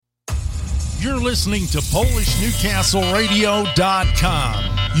You're listening to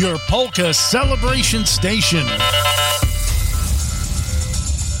PolishNewcastleRadio.com, your polka celebration station.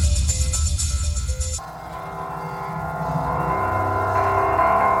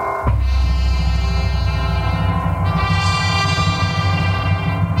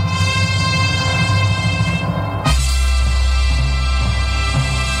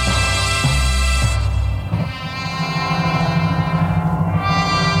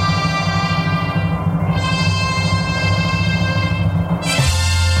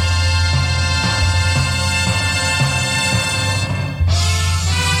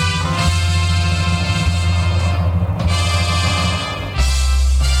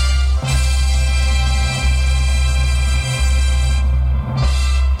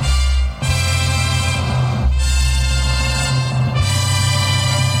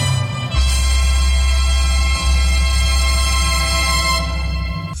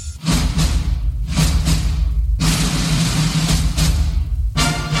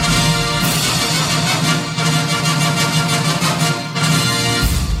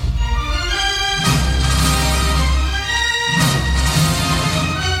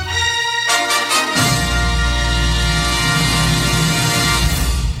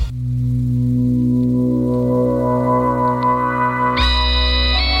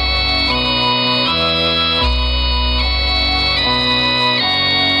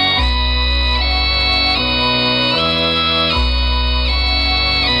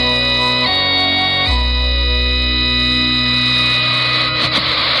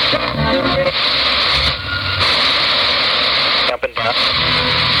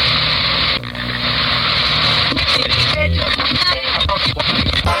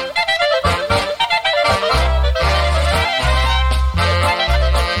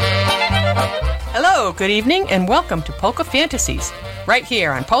 Good evening and welcome to Polka Fantasies, right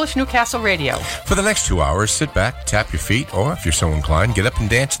here on Polish Newcastle Radio. For the next 2 hours, sit back, tap your feet, or if you're so inclined, get up and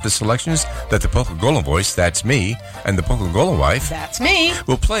dance to the selections that the Polka Golem voice, that's me, and the Polka Golem wife, that's me,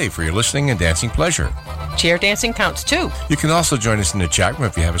 will play for your listening and dancing pleasure. Chair dancing counts too. You can also join us in the chat room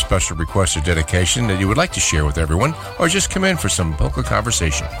if you have a special request or dedication that you would like to share with everyone, or just come in for some polka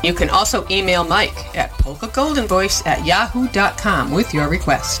conversation. You can also email Mike at polkagoldenvoice@yahoo.com with your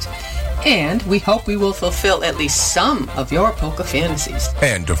request. And we hope we will fulfill at least some of your polka fantasies.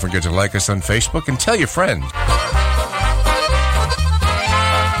 And don't forget to like us on Facebook and tell your friends.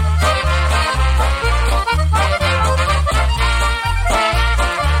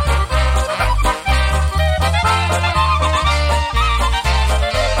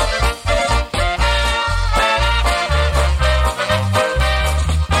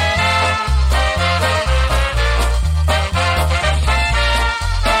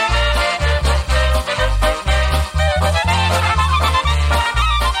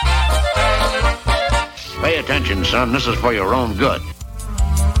 Son, this is for your own good.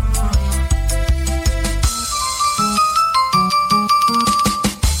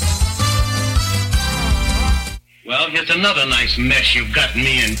 Well, here's another nice mess you've gotten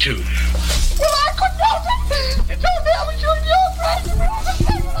me into. Well, I couldn't help it. You told me I was your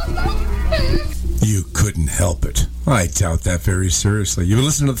friend. You couldn't help it. I doubt that very seriously. You've been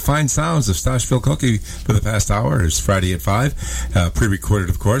listening to the fine sounds of Stashville Cookie for the past hour. It's Friday at 5, pre-recorded,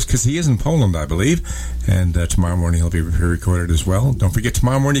 of course, because he is in Poland, I believe. And tomorrow morning he'll be pre-recorded as well. Don't forget,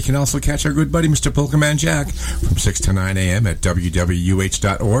 tomorrow morning you can also catch our good buddy, Mr. Polkaman Jack, from 6 to 9 a.m. at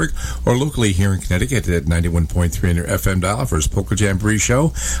wwuh.org, or locally here in Connecticut at 91.3 on your FM dial for his Polka Jamboree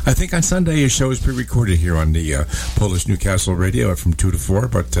show. I think on Sunday his show is pre-recorded here on the Polish Newcastle Radio from 2 to 4,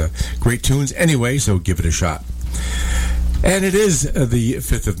 but great tunes anyway, so give it a shot. And it is the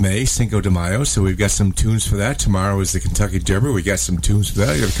 5th of May, Cinco de Mayo, so we've got some tunes for that. Tomorrow is the Kentucky Derby. We got some tunes for that.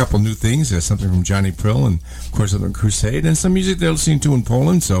 I got a couple new things. There's something from Johnny Prill and, of course, something Crusade, and some music they're listening to in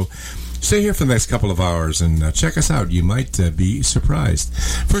Poland. So stay here for the next couple of hours and check us out. You might be surprised.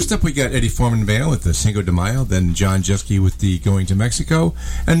 First up, we got Eddie Foreman Band with the Cinco de Mayo, then John Jeske with the Going to Mexico,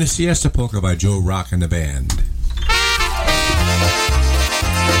 and the Siesta Polka by Joe Rock and the Band.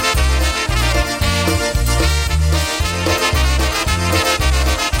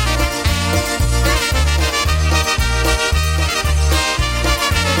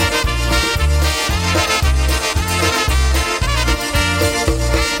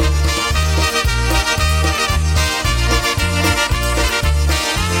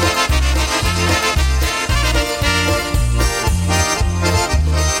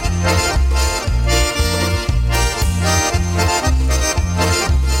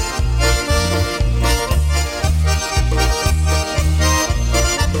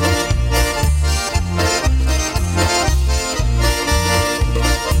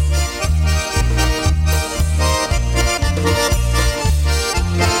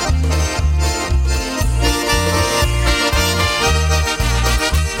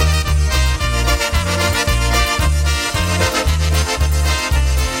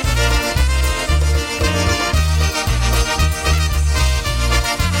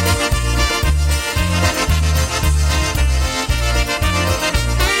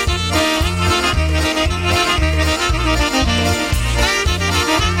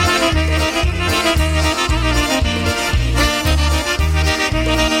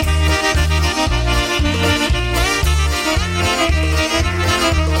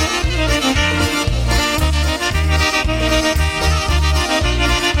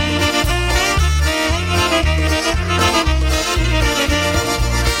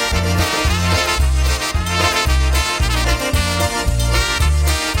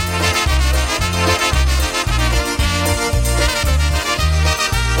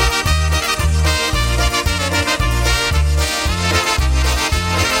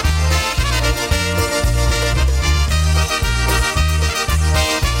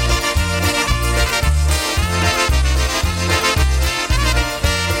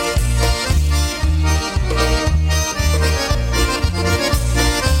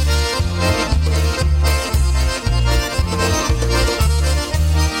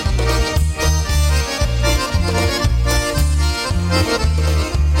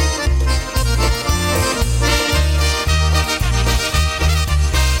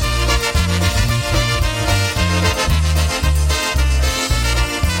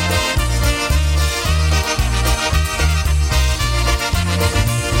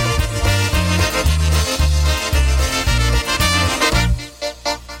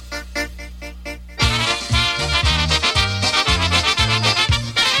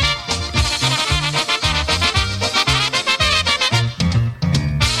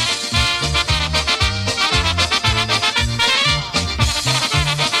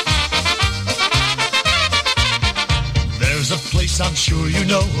 sure you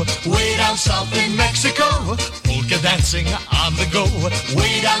know. Way down south in Mexico, polka dancing on the go.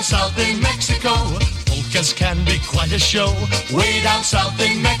 Way down south in Mexico, polkas can be quite a show. Way down south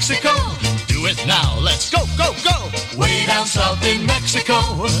in Mexico, do it now, let's go, go, go. Way down south in Mexico.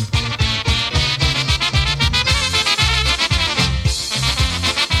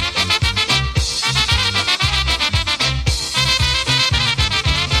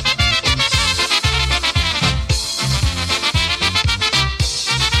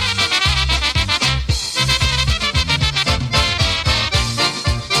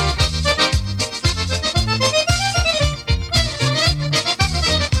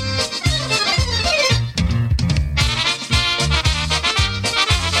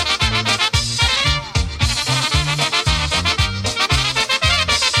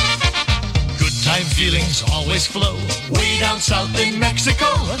 Always flow. Way down south in Mexico,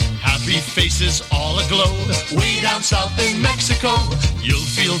 happy faces all aglow. Way down south in Mexico, you'll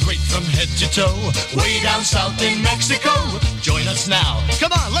feel great from head to toe. Way down south in Mexico, join us now.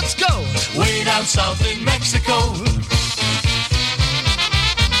 Come on, let's go. Way down south in Mexico.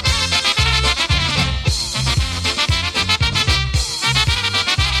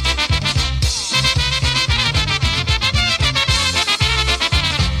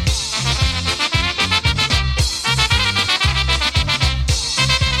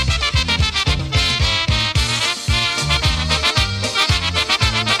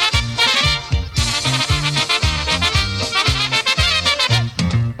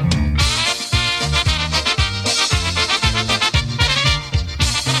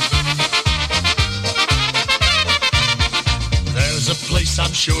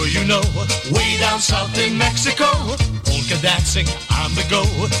 Sure you know, way down south in Mexico, polka dancing on the go.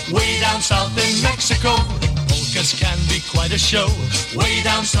 Way down south in Mexico, polkas can be quite a show. Way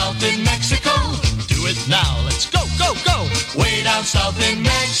down south in Mexico, do it now, let's go, go, go. Way down south in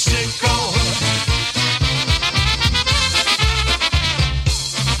Mexico.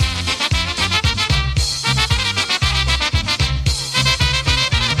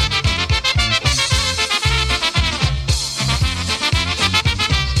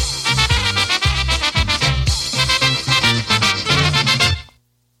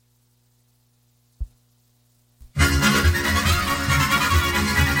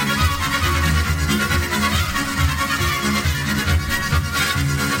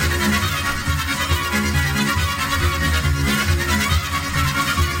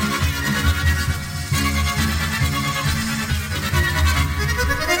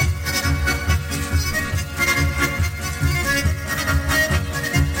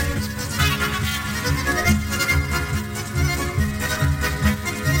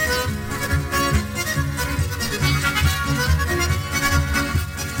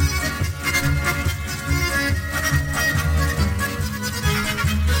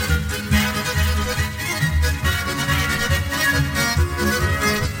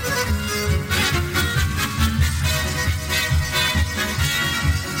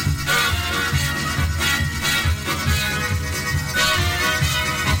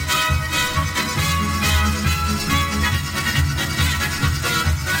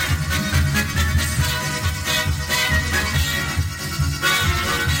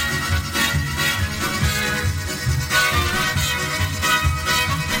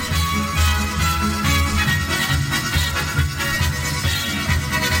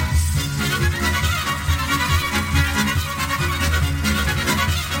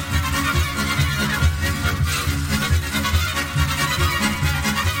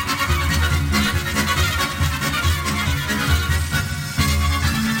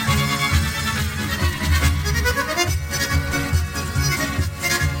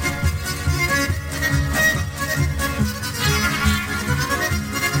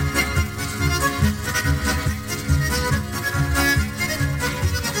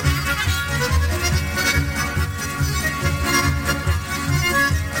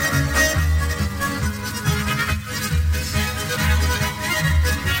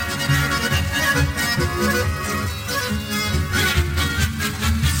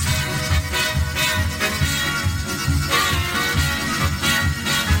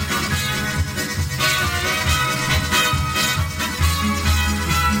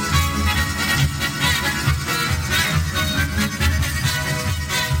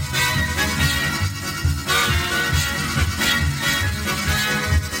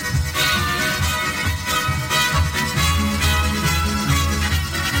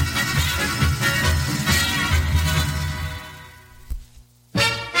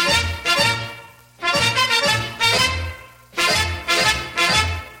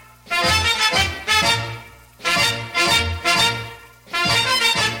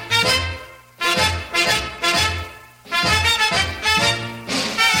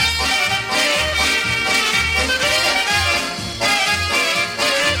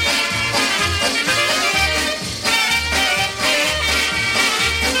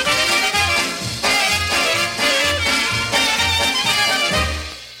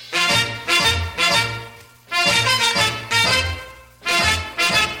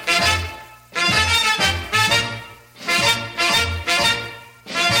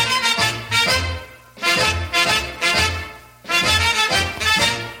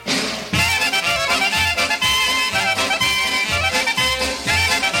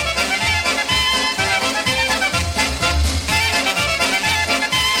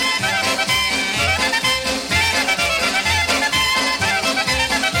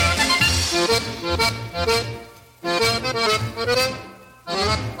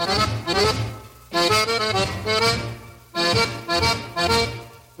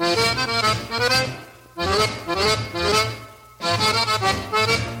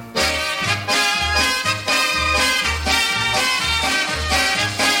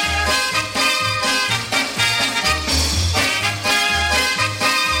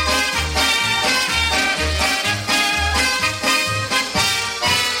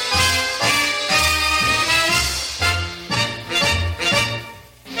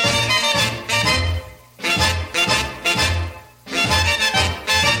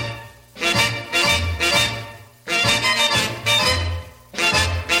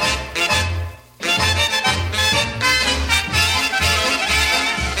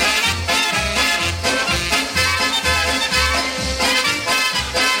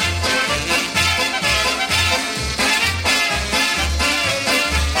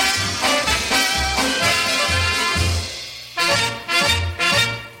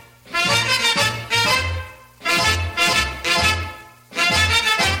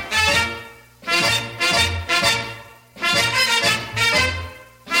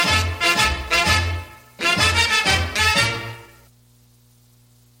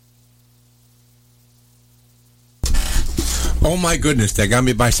 Oh my goodness, that got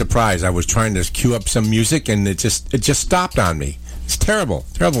me by surprise. I was trying to cue up some music and it just stopped on me. It's terrible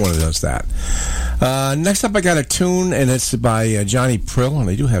when it does that. Next up, I got a tune, and it's by Johnny Prill, and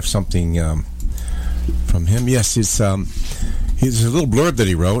I do have something from him. Yes, it's a little blurb that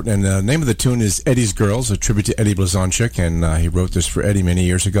he wrote, and the name of the tune is Eddie's Girls, a tribute to Eddie Blazonczyk, and he wrote this for Eddie many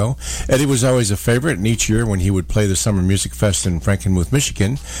years ago. Eddie was always a favorite, and each year when he would play the Summer Music Fest in Frankenmuth,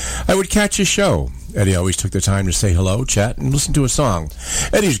 Michigan, I would catch his show. Eddie always took the time to say hello, chat, and listen to a song.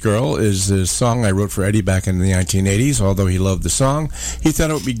 Eddie's Girl is a song I wrote for Eddie back in the 1980s. Although he loved the song, he thought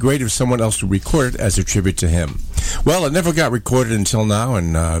it would be great if someone else would record it as a tribute to him. Well, it never got recorded until now,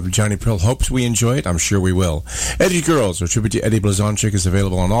 and Johnny Prill hopes we enjoy it. I'm sure we will. Eddie's Girls, a tribute to Eddie Blazonczyk, is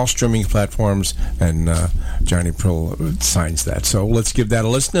available on all streaming platforms, and Johnny Prill signs that. So let's give that a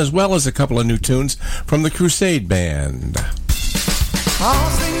listen, as well as a couple of new tunes from the Crusade Band. I'll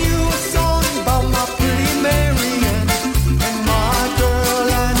sing you a song about my pretty Marian and my girl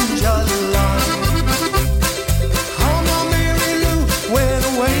Angeline. How my Mary Lou went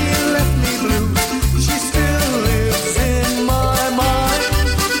away and left me blue. She still lives in my mind.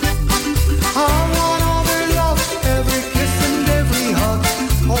 I want all their love, every kiss and every hug.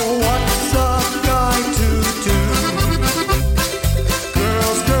 Oh, what's a guy to do?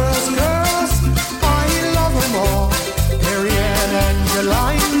 Girls, girls, girls, I love them all. Marianne,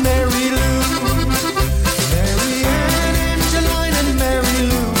 Angeline, Mary Lou. Marianne, Angeline, and Mary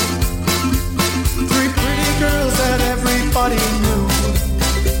Lou. Three pretty girls that everybody knew.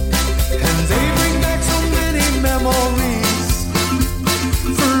 And they bring back so many memories.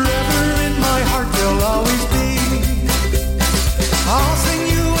 Forever in my heart they'll always be. I'll sing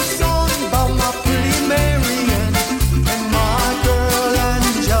you a song about my pretty Marianne and my girl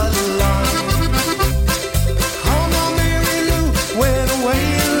Angeline. How my Mary Lou went away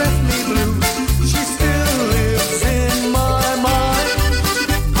and left me blue. She still lives in my mind.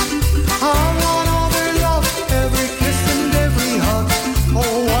 I want all their love, every kiss and every hug.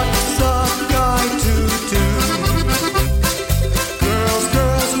 Oh, what's a guy to do? Girls,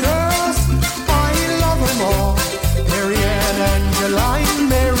 girls, girls, I love them all. Marianne, Angeline,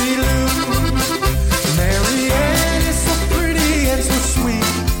 Mary Lou. Marianne is so pretty and so sweet.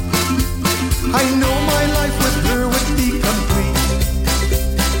 I know my life with her would be complete.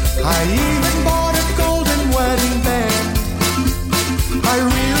 I even bought a golden wedding band. I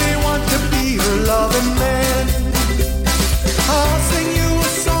really want to be her loving man. I'll sing you a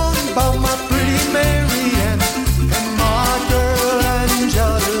song about my pretty Marianne and my girl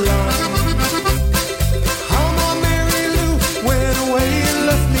Angeline. How my Mary Lou went away and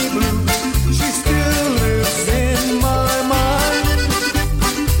left me blue. She still lives in my mind.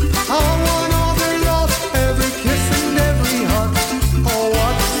 I want all their love, every kiss and every hug. Oh,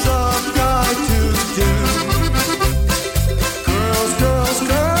 what's a guy to do? Girls, girls,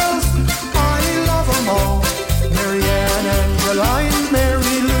 girls, I love them all. Marianne, Angeline,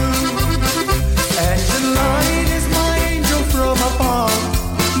 Mary Lou. Angeline is my angel from above.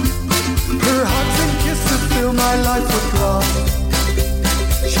 Her hugs and kisses fill my life with love.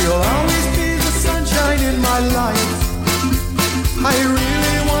 She'll always be the sunshine in my life. I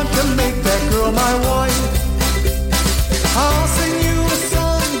really want to make that girl my wife. I'll sing you a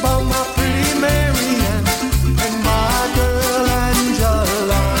song about my pretty Marianne and my girl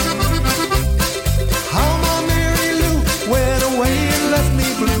Angeline. How my Mary Lou went away and left me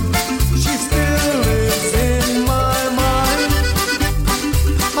blue. She still lives in my mind.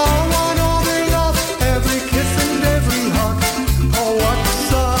 I want all their love, every kiss and every hug. Oh, what's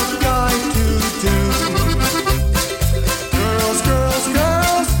a guy to do? Girls, girls,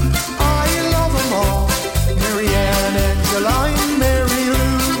 girls, I love them all.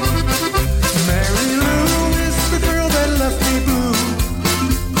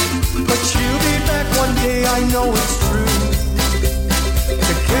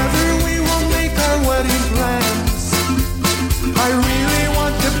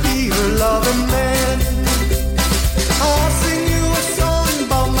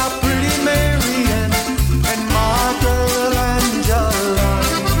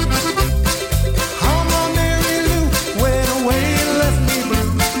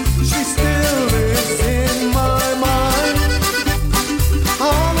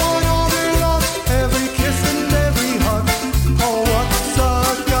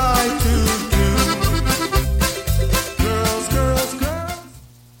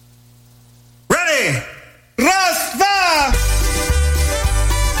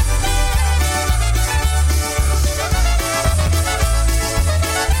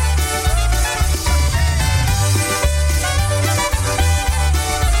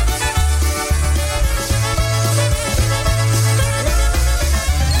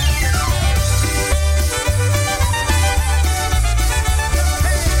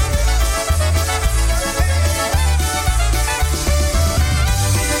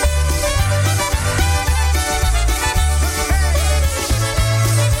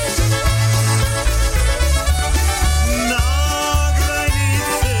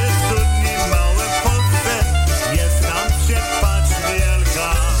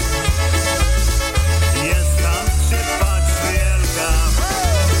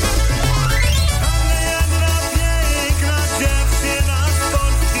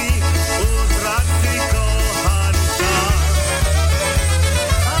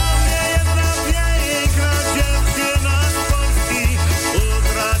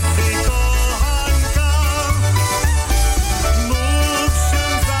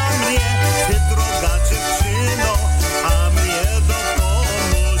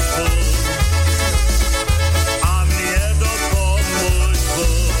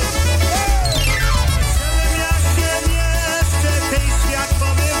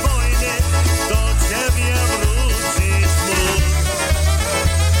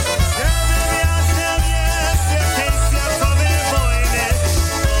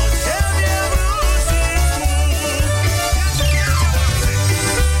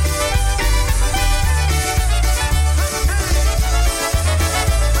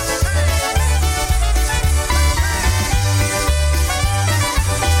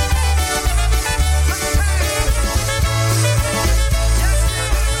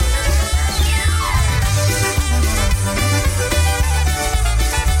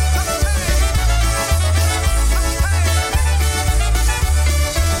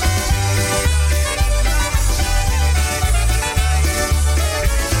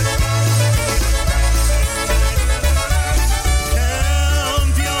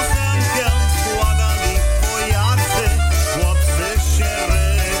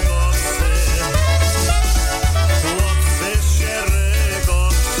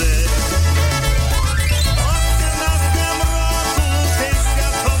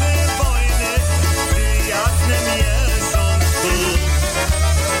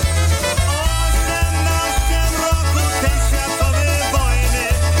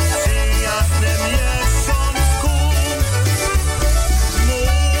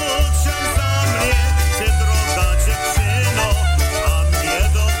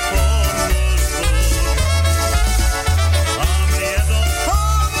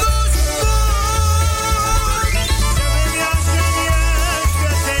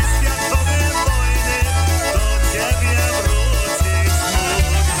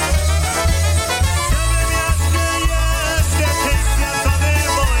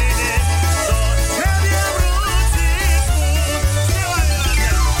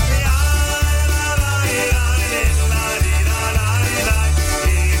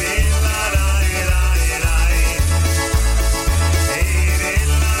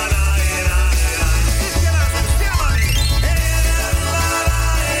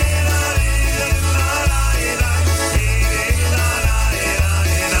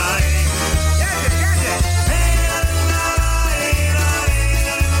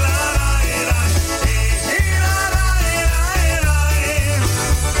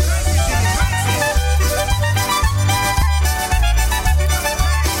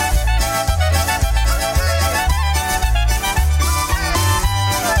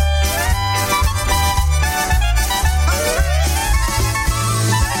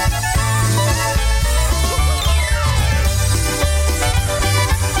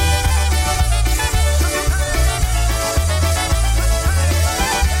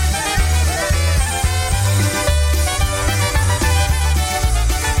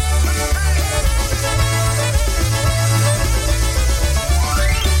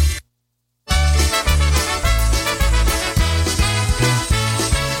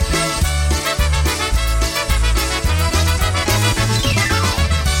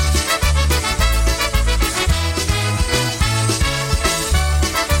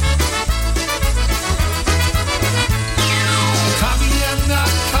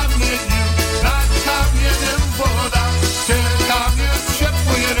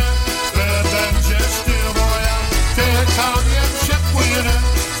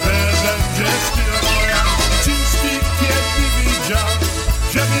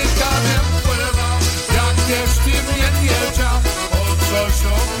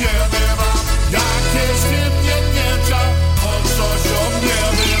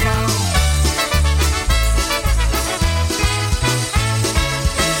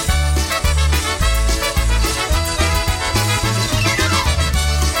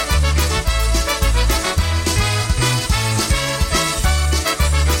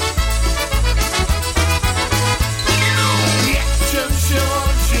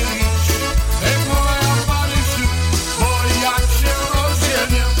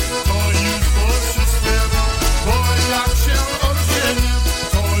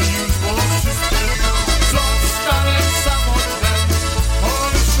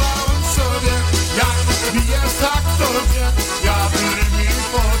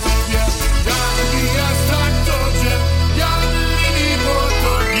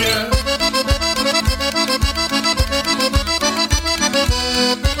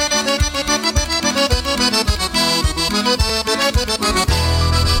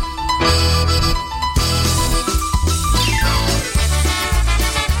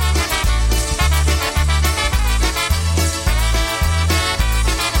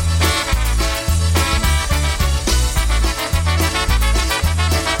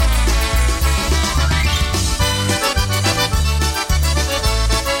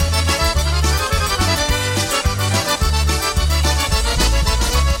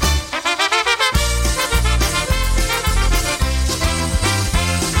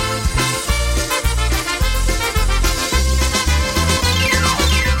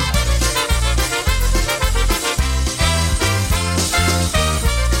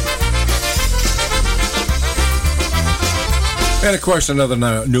 And, of course, another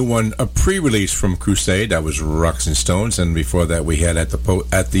new one, a pre-release from Crusade. That was Rocks and Stones. And before that, we had At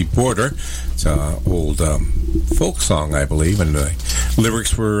the Border. It's an old folk song, I believe. And the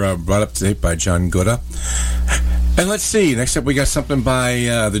lyrics were brought up to date by John Gutta. And let's see. Next up, we got something by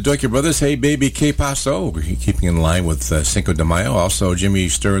the Doikya Brothers. Hey, Baby, Que Paso? Keeping in line with Cinco de Mayo. Also, Jimmy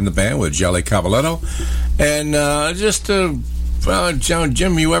Sturr in the band with Jolly Cavaletto. And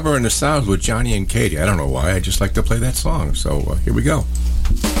Jim, you ever in the Sounds with Johnny and Katie? I don't know why. I just like to play that song. So here we go.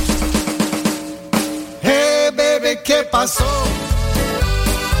 Hey, baby, que pasó?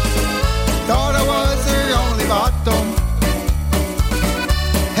 Thought I was the only bottom.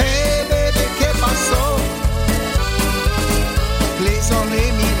 Hey, baby, que pasó? Please don't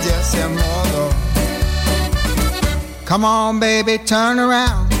leave me just a modo. Come on, baby, turn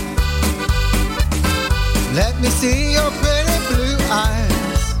around. Let me see your pretty blue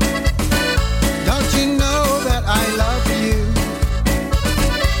eyes. Don't you know that I love you?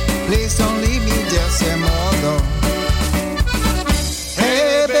 Please don't leave me just a modo.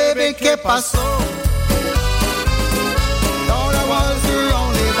 Hey, baby, ¿qué pasó? Thought I was your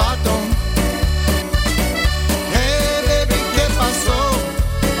only bottom. Hey, baby, ¿qué pasó?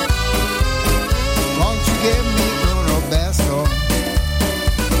 Won't you give me uno beso?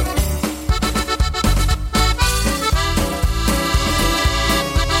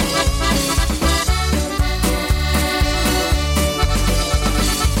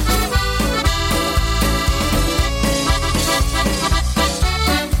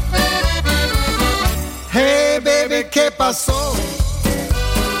 ¿Qué pasó?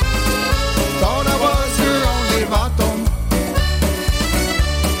 Thought I was your only bottom.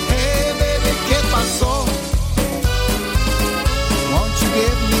 Hey, baby, ¿qué pasó? Won't you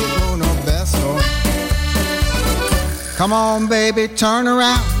give me uno beso? Come on, baby, turn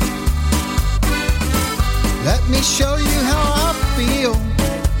around. Let me show you how I feel.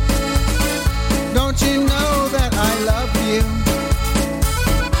 Don't you know that I love you?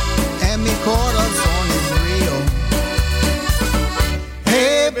 And mi corazón is real.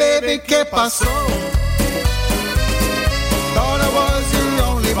 Hey, baby, ¿qué pasó? Thought I was your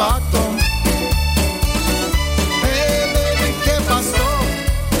only bottom. Hey, baby, ¿qué pasó?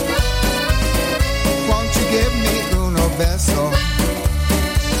 Won't you give me uno beso?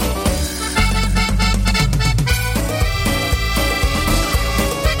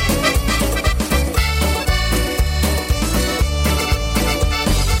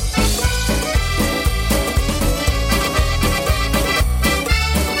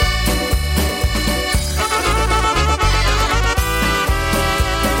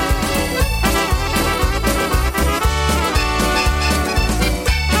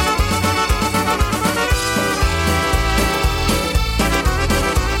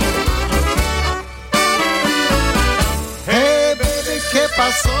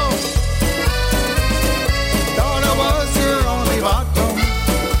 Thought I was your only bottom.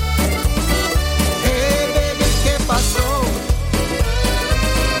 Hey, baby, ¿qué pasó?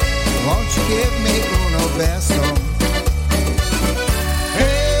 Won't you give me uno beso?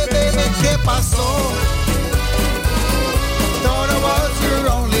 Hey, baby, ¿qué pasó? Thought I was your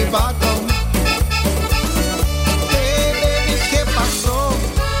only bottom. Hey, baby, ¿qué pasó?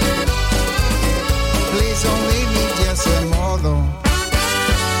 Please don't leave me just a modo.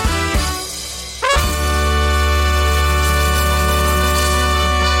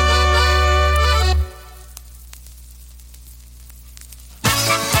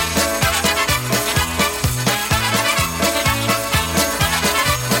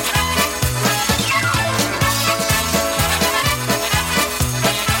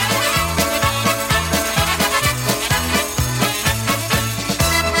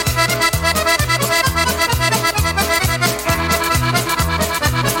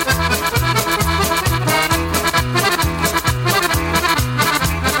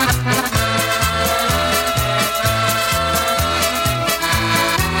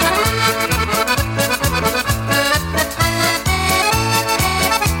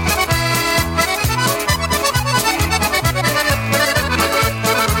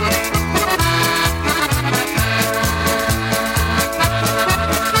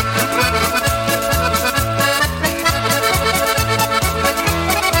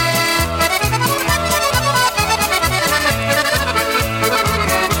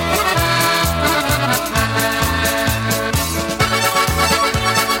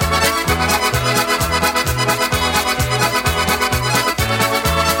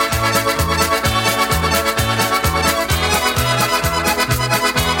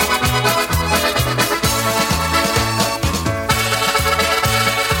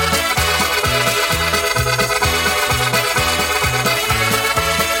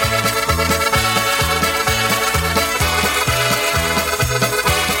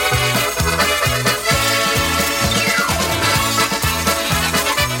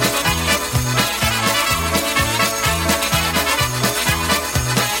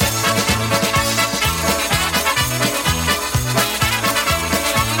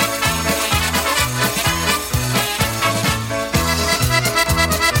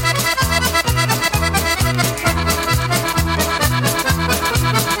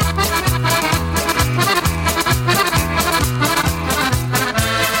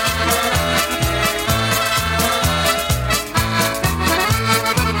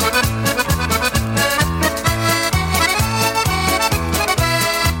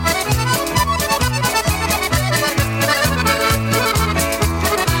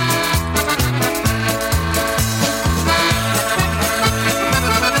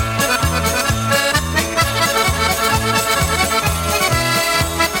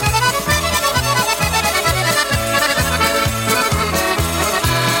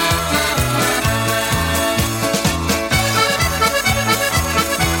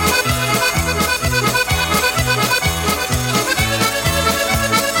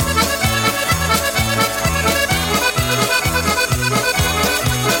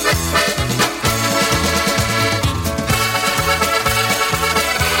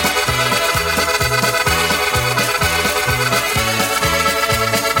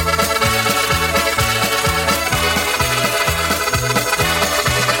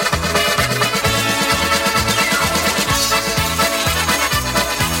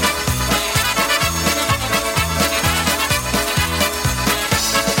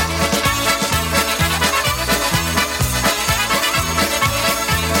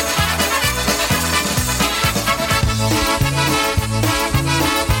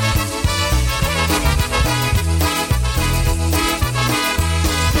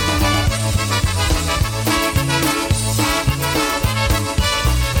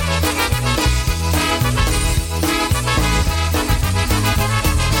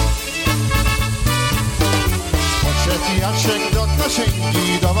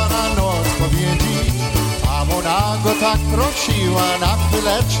 księgi dawano odpowiedzi, a ona go tak prosiła, na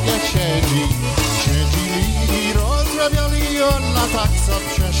chwileczkę siedzi. Siedzieli i rozmawiali, ona tak co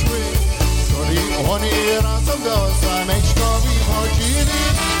przeszły, skoro oni razem do zameczkowi chodzili.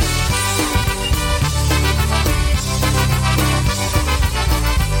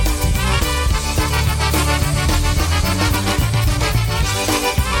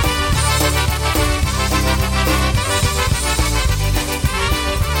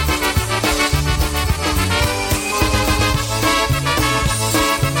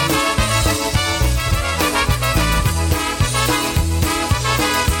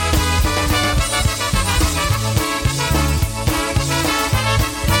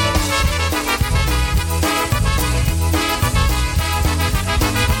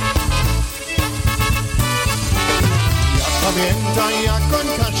 Pamiętaj, jak on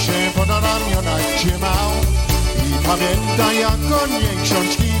kaszę pod ramionach trzymał i pamiętaj, jak on jej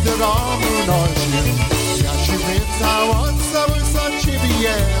książki do domu nosił. Ja się pytał, od co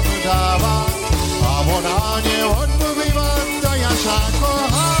ciebie dawa, a ona nie odmówiła, to ja się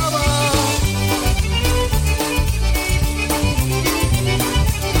kochała.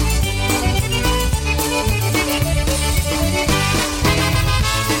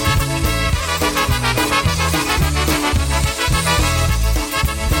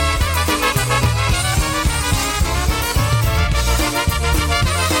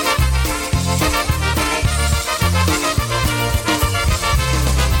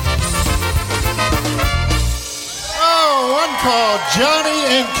 Called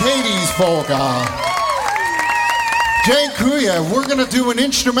Johnny and Katie's polka. Dziękuję. We're going to do an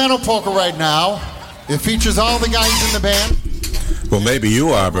instrumental polka right now. It features all the guys in the band. Well, maybe you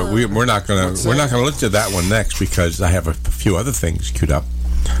are, but we're not gonna look to that one next because I have a few other things queued up.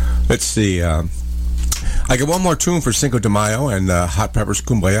 Let's see. I got one more tune for Cinco de Mayo and Hot Peppers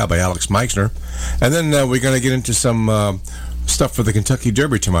Kumbaya by Alex Meixner, and then we're going to get into some stuff for the Kentucky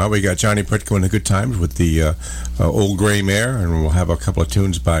Derby tomorrow. We got Johnny Pritko and the Good Times with the Old Gray Mare, and we'll have a couple of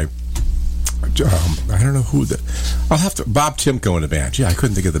tunes by I don't know who I'll have to Bob Timko in the band. Yeah, I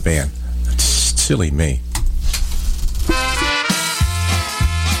couldn't think of the band. That's silly me.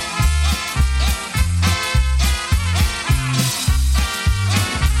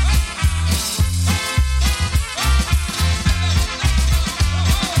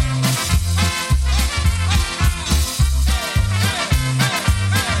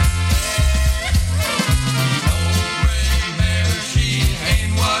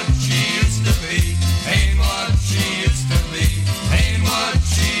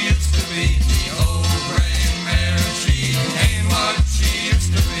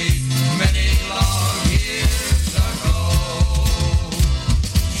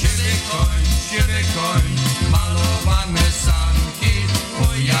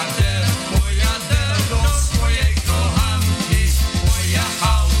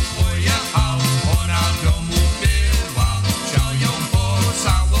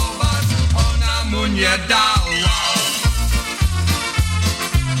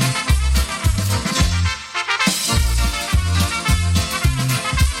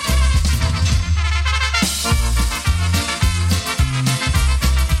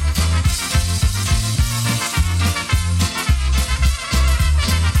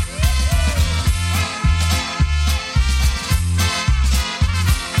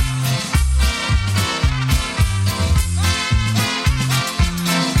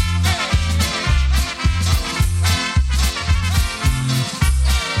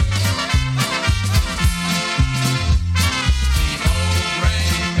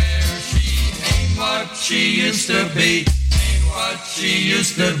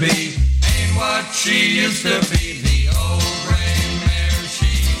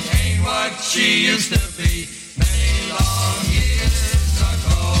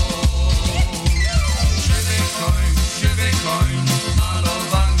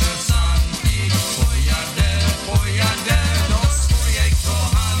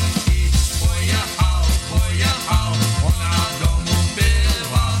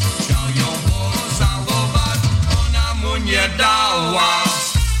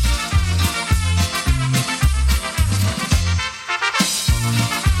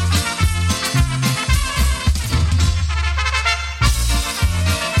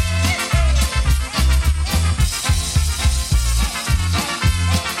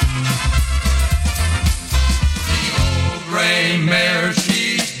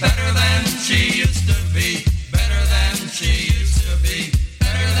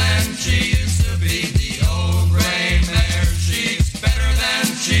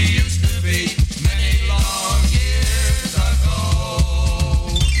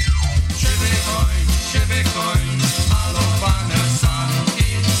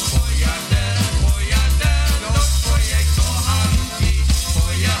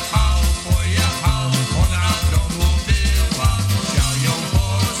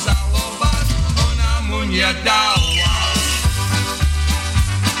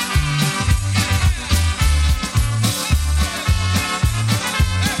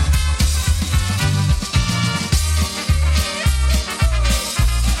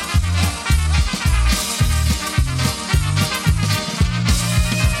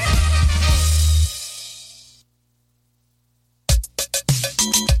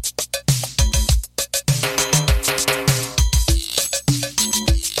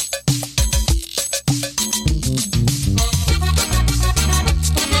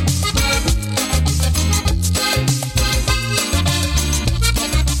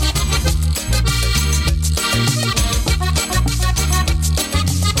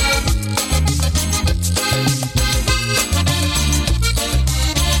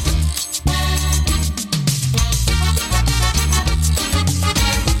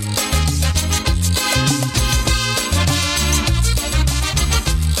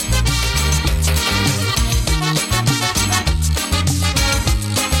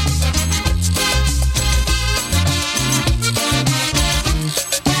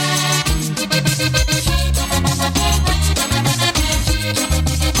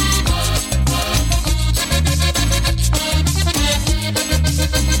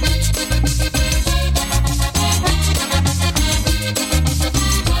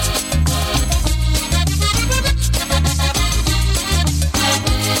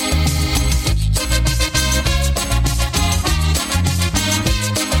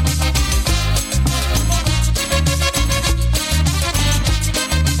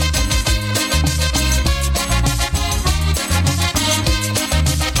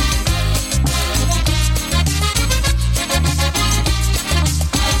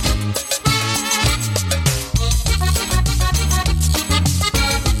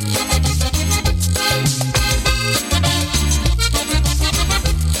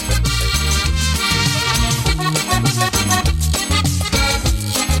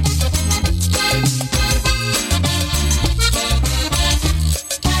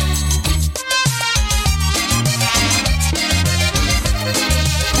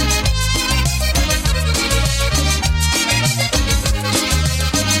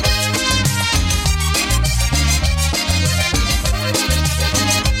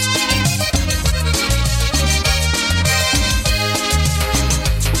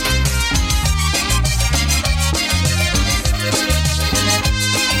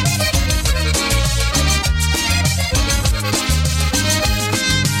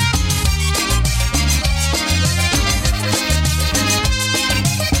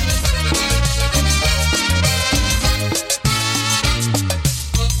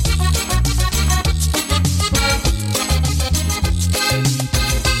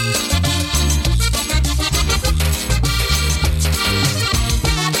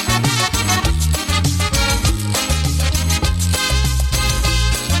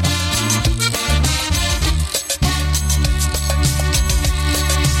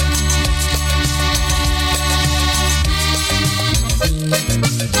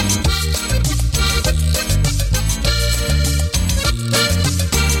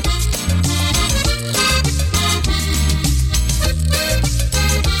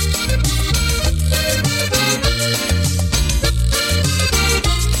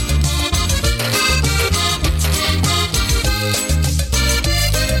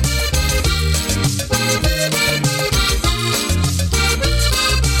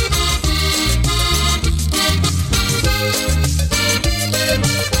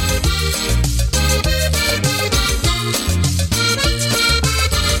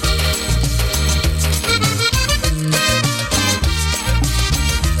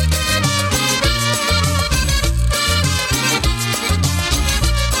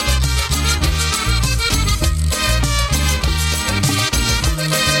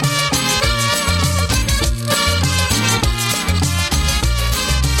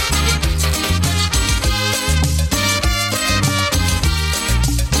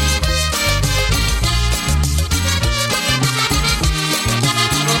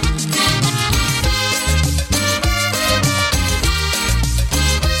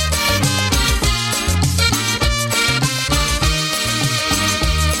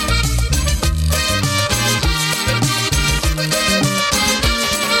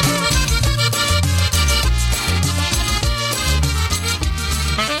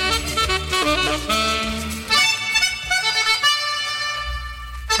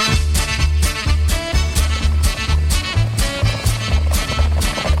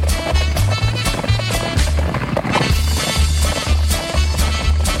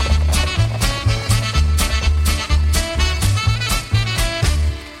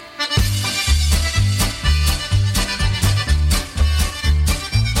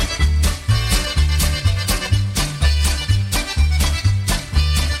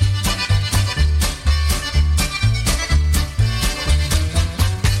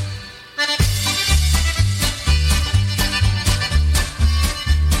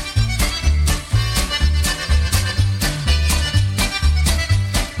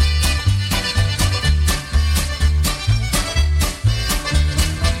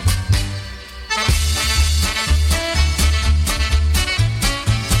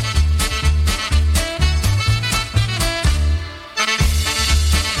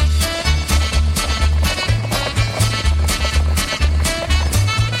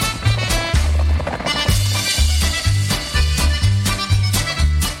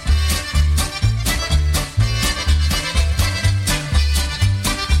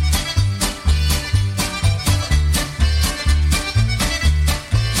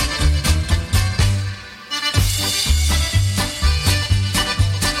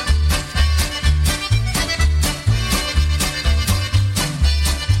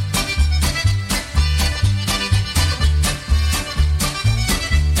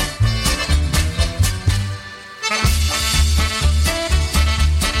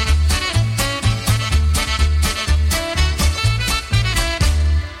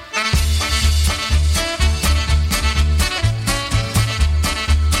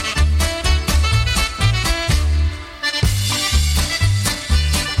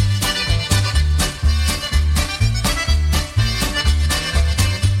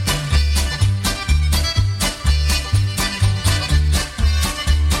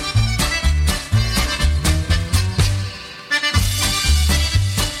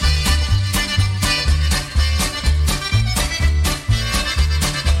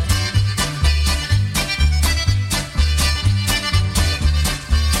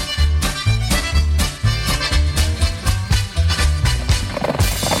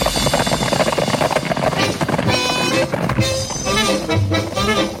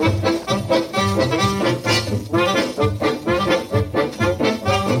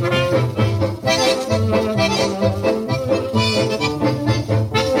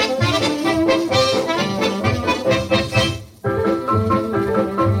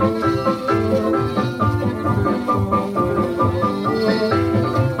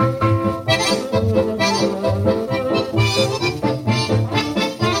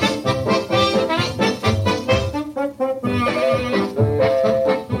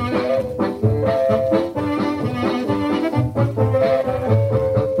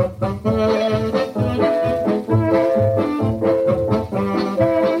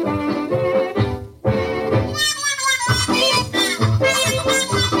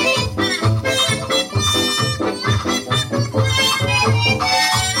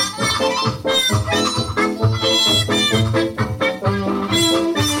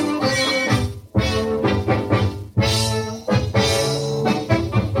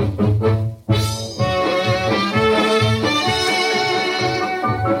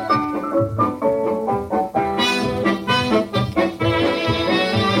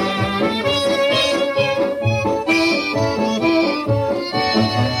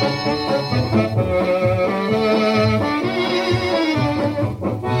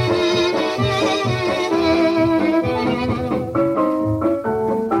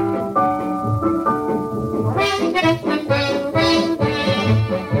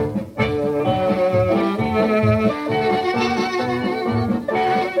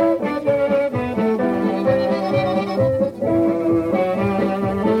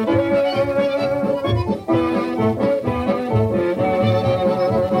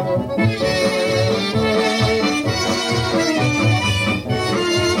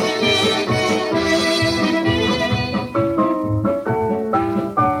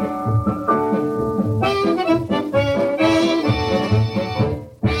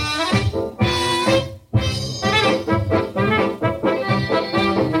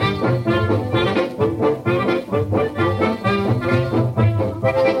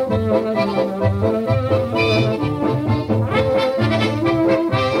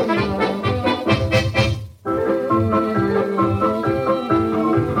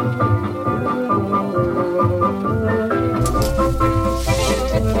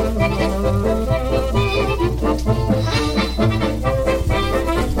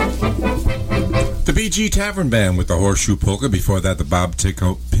 PG Tavern Band with the Horseshoe Polka. Before that, the Bob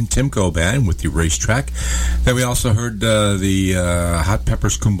Timko Band with the Racetrack. Then we also heard the Hot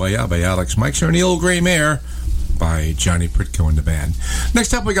Peppers Kumbaya by Alex Meixer and the Old Gray Mare by Johnny Pritko and the band.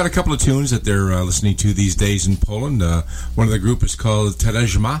 Next up, we got a couple of tunes that they're listening to these days in Poland. One of the group is called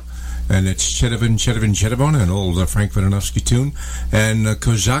Terezma, and it's Czerwon, an old Frank Witanowski tune, and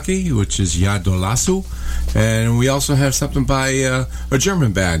Kozaki, which is Ja do lasu. And we also have something by a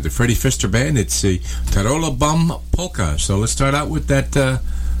German band, the Freddie Pfister Band. It's a Tarola Bum Polka. So let's start out with that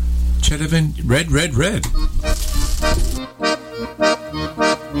Czerwon, Red, Red, Red.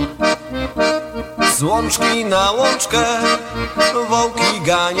 Z łączki na łączkę wołki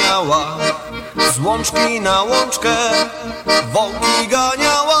ganiała, z łączki na łączkę wołki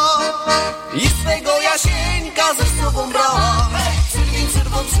ganiała i swego Jasieńka ze sobą brała. Czerwień,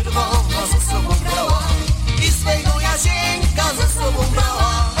 czerwona ze sobą brała i swego Jasieńka ze sobą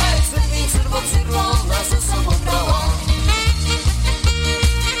brała. Czerwień, czerwona ze sobą brała.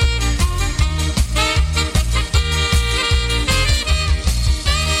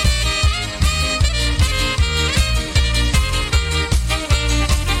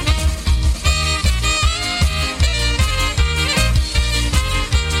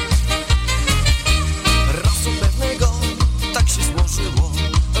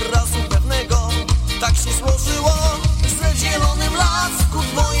 Tak się złożyło, że w zielonym lasku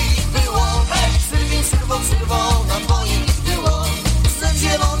dwoje ich było. Czerwień, czerwona dwoje ich było. Że w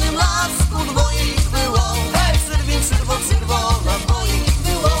zielonym lasku dwoje ich było. Czerwień, czerwona dwoje ich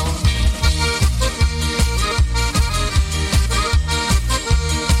było.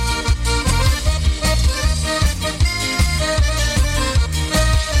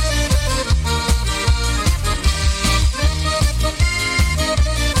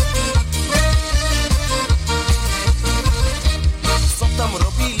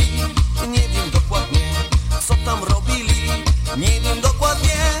 Nie wiem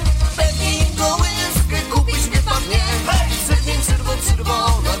dokładnie, pewnie im kołyskę kupić wypadnie. Czerwień,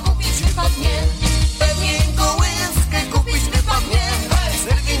 czerwona kupić wypadnie. Pewnie im kołyskę kupić wypadnie.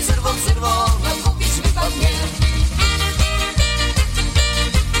 Czerwień, czerwona kupić wypadnie.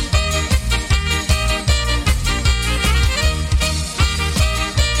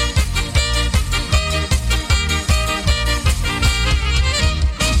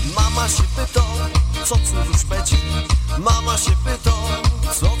 Mama się pyta, co córuś będzie. Mama się pyta,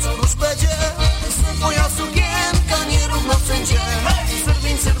 co córuś będzie. Że twoja sukienka nierówno wszędzie.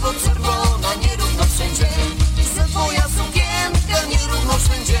 Czerwień, czerwona nierówno wszędzie. Że twoja sukienka nierówno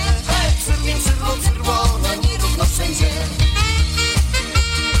wszędzie. Czerwień, czerwona nierówno wszędzie.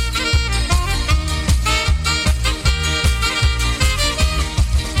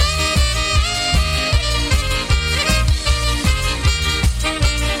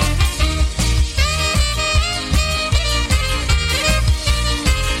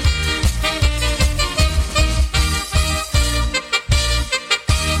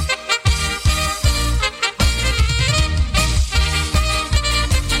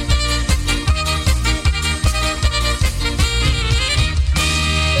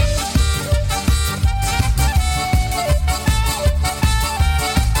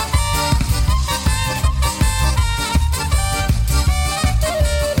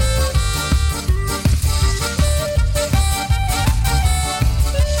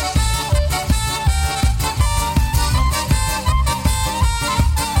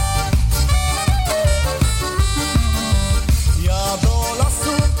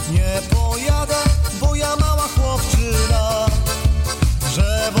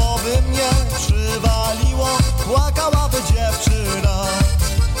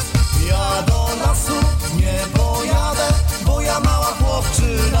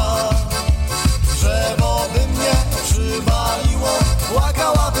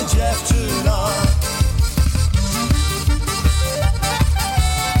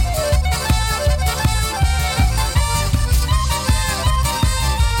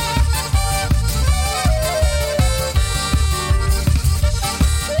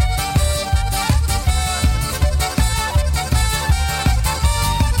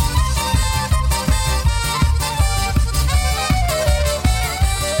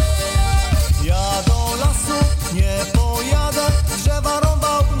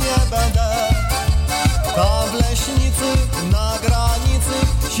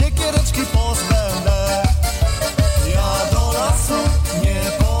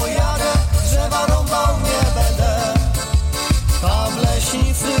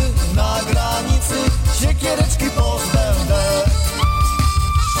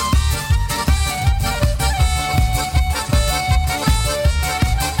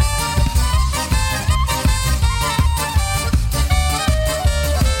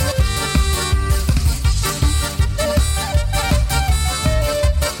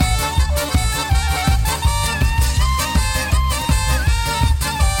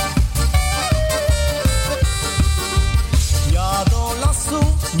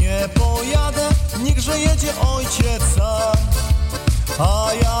 jedzie ojciec sam.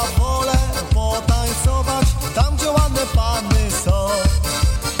 A ja wolę potańcować tam, gdzie ładne panny są.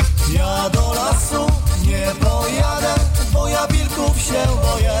 Ja do lasu nie pojadę, bo ja wilków się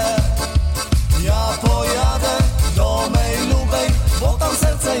boję. Ja pojadę do mej lubej, bo tam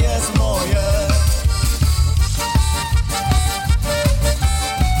serce jest moje.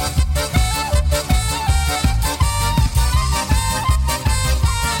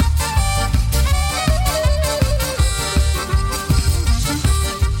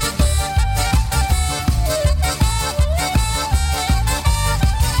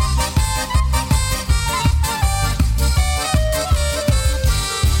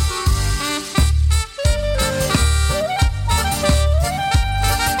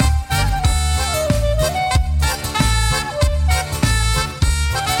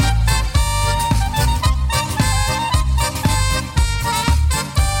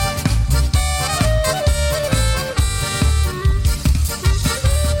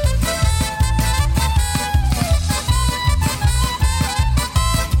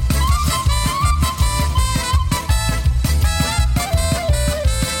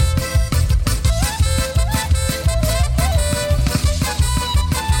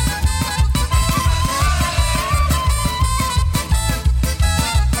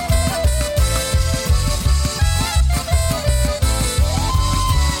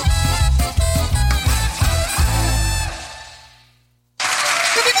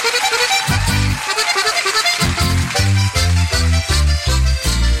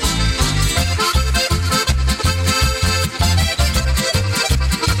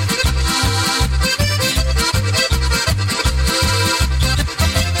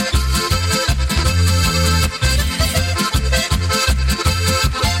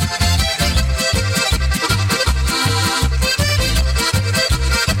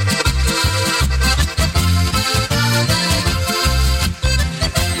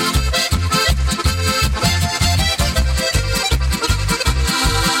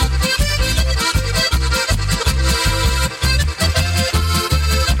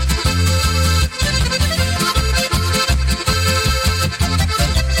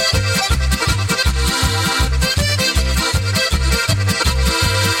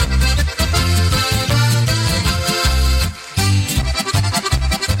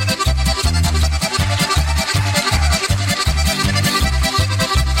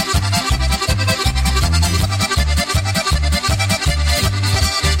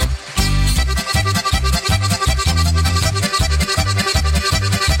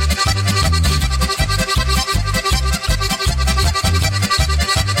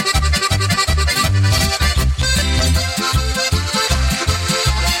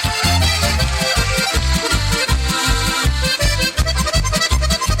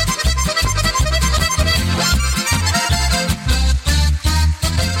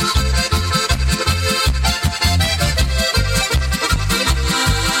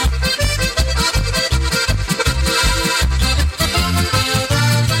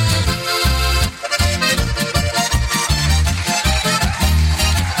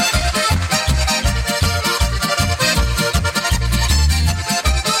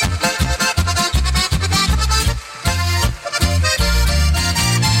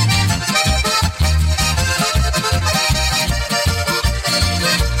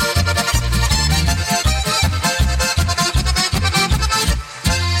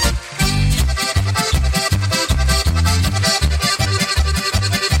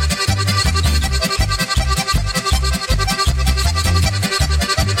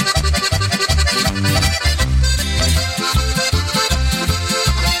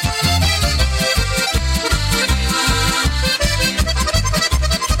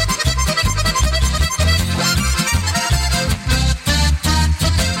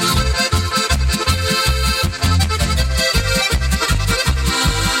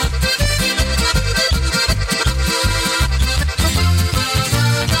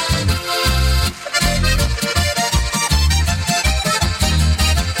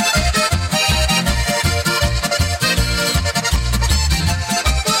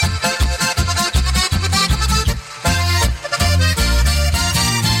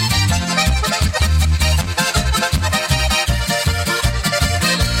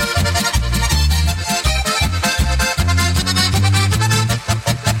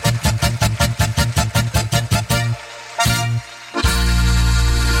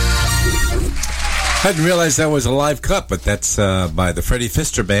 I didn't realize that was a live cut, but that's by the Freddie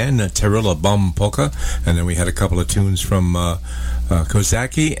Pfister Band, Tarilla Bum Polka. And then we had a couple of tunes from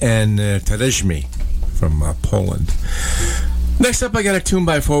Kozaki and Terezhmi from Poland. Next up, I got a tune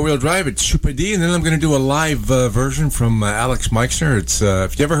by Four Wheel Drive. It's Chupa D, and then I'm going to do a live version from Alex Meixner. It's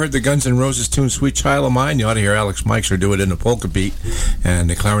if you ever heard the Guns N' Roses tune "Sweet Child of Mine," you ought to hear Alex Meixner do it in a polka beat and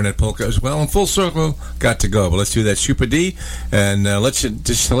the clarinet polka as well. And Full Circle got to go, but let's do that Chupa D, and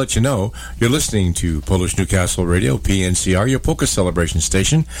just to let you know, you're listening to Polish Newcastle Radio, PNCR, your polka celebration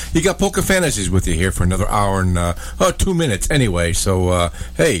station. You got Polka Fantasies with you here for another hour and 2 minutes anyway. So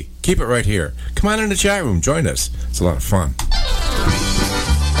hey, keep it right here. Come on in the chat room, join us. It's a lot of fun.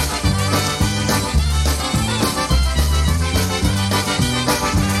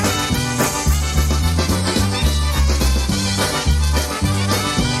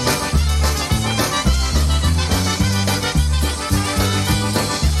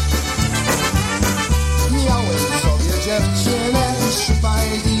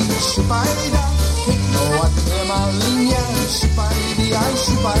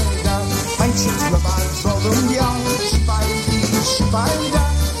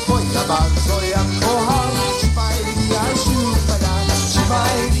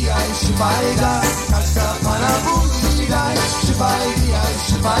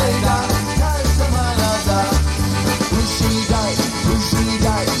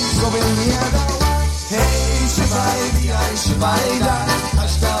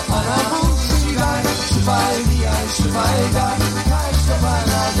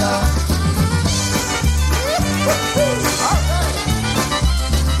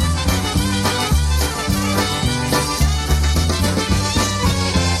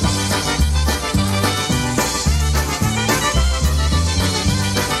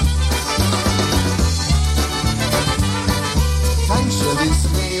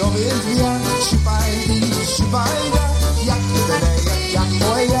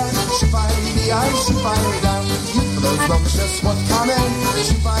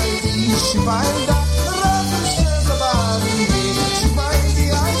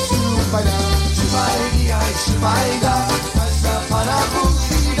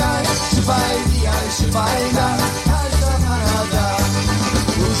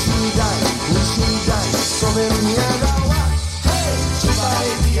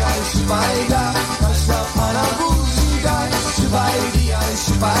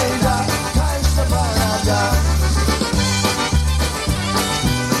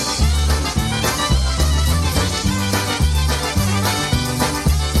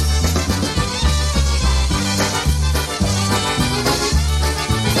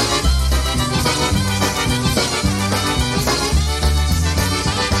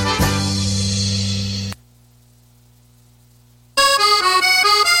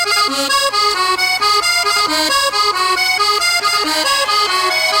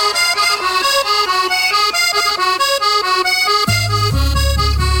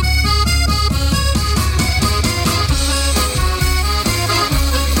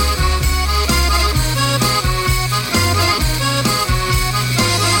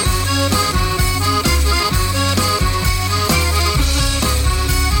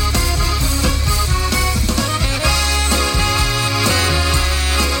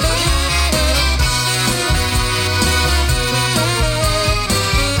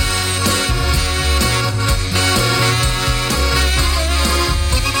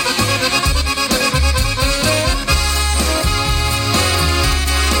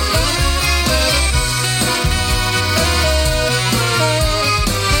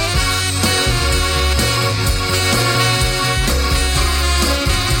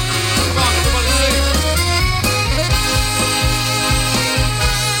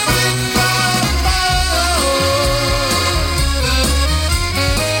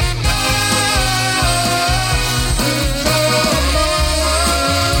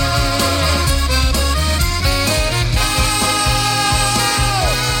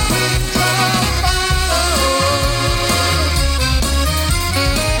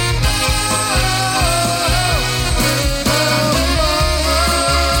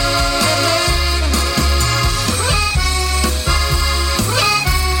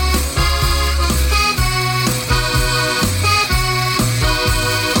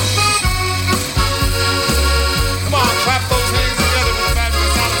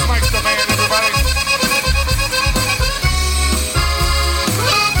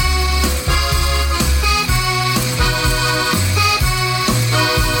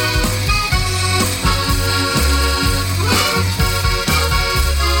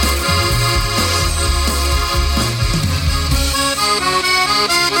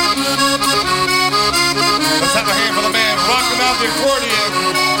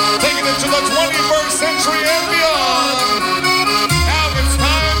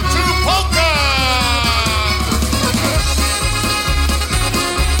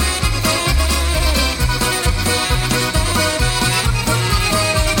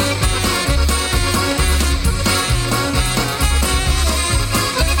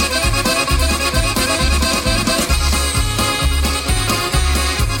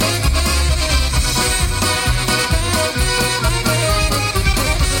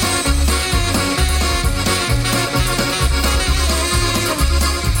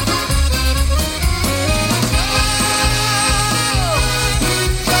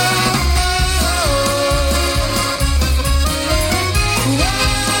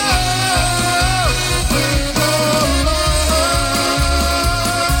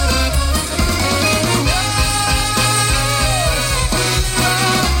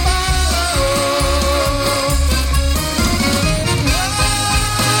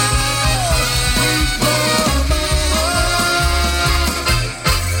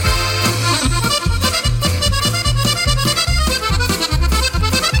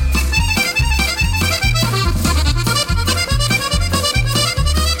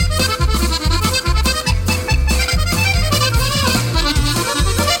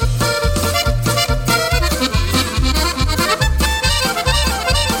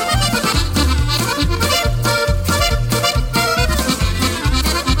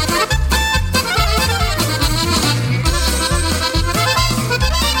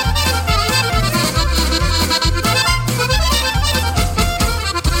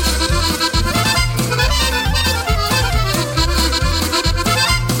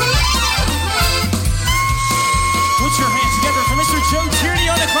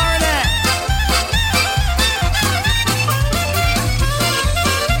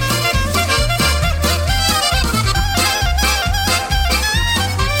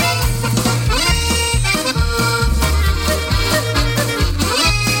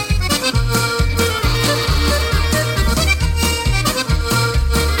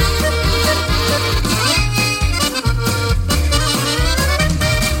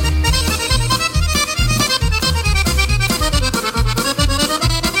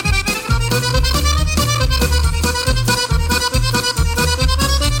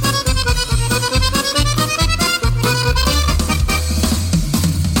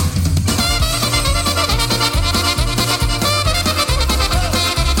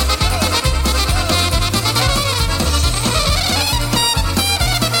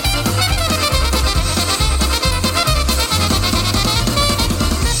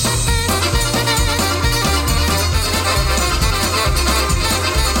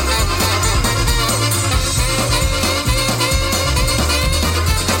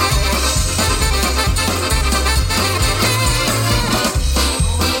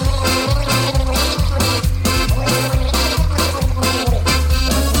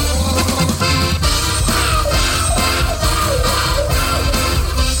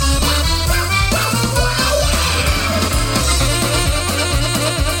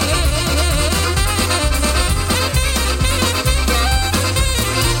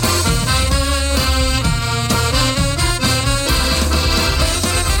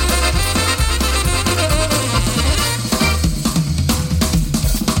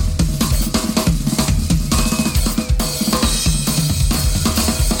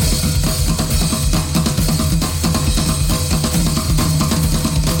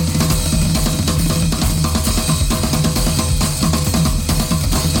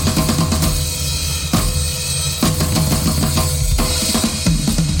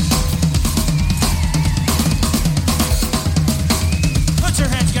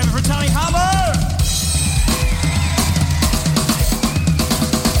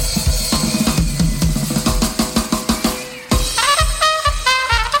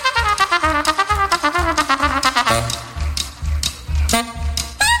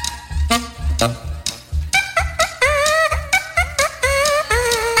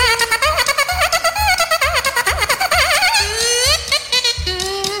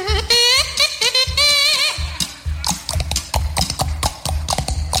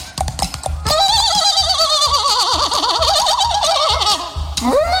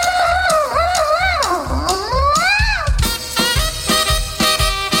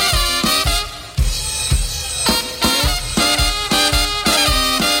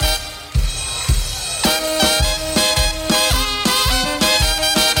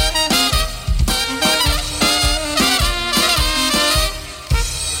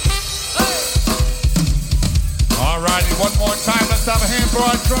 one more time, let's have a hand for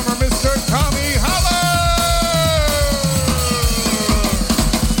our drummer, Mr. Tommy Holler!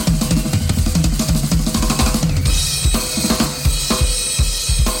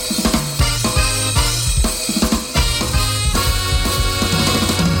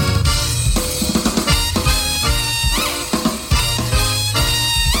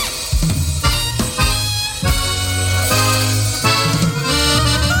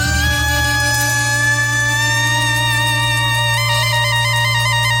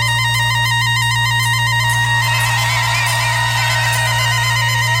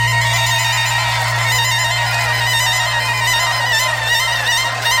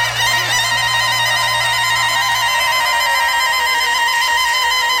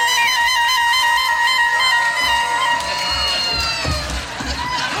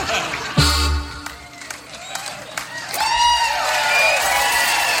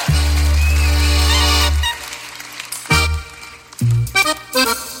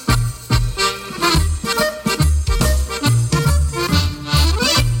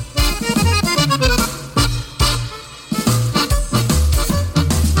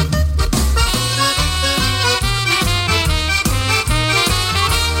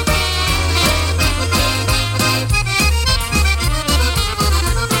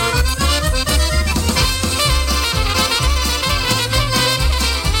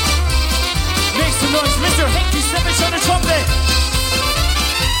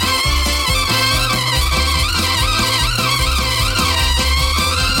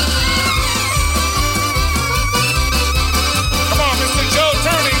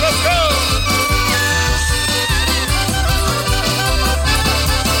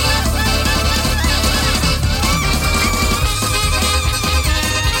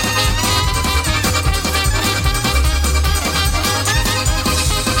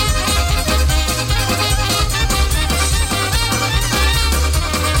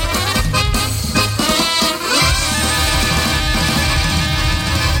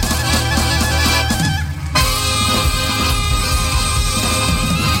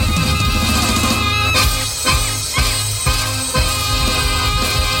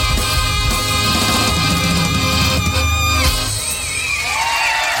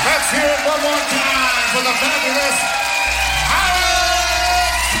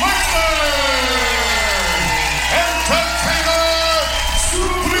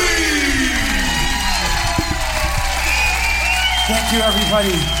 Thank you,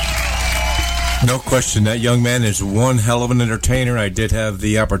 everybody. No question, that young man is one hell of an entertainer. I did have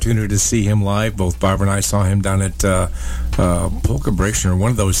the opportunity to see him live. Both Barbara and I saw him down at Polka Bration, or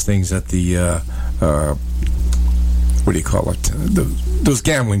one of those things at the, what do you call it? Those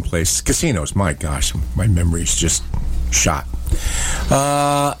gambling places, casinos. My gosh, my memory's just shot.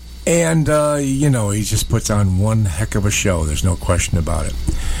 And he just puts on one heck of a show. There's no question about it.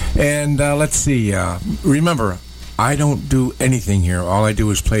 And let's see. Remember, I don't do anything here. All I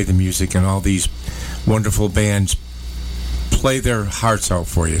do is play the music, and all these wonderful bands play their hearts out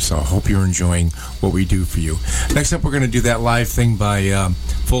for you. So I hope you're enjoying what we do for you. Next up, we're going to do that live thing by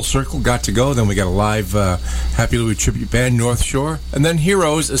Full Circle, Got to Go. Then we got a live Happy Louie tribute band, North Shore. And then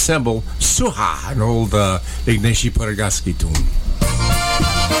Heroes Assemble, Suha, an old Ignacy Podagaski tune.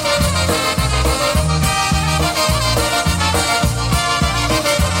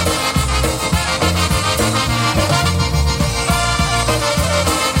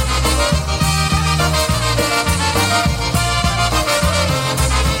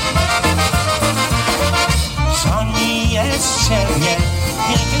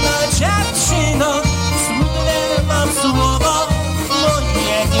 Dziewczyno, smutne mam słowo,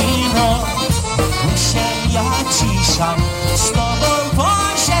 moje wino. Muszę ja dzisiaj z tobą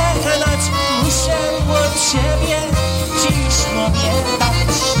pożegnać. Muszę od ciebie dziś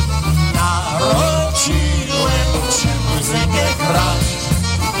pamiętać. Narodziłem ci muzykę grać.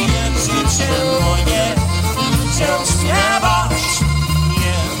 Wiem, życie moje ludziom śpiewać.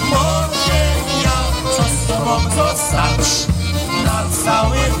 Nie mogę ja co z tobą zostać. Na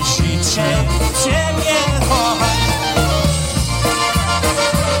całym życiem Ciebie kochać.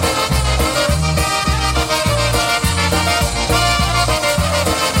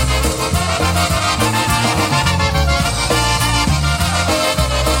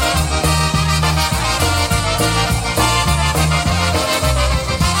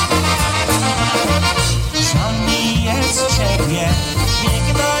 Żal mi jest Ciebie,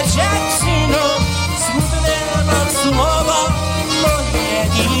 piękna dziewczyno, smutne mam słowa.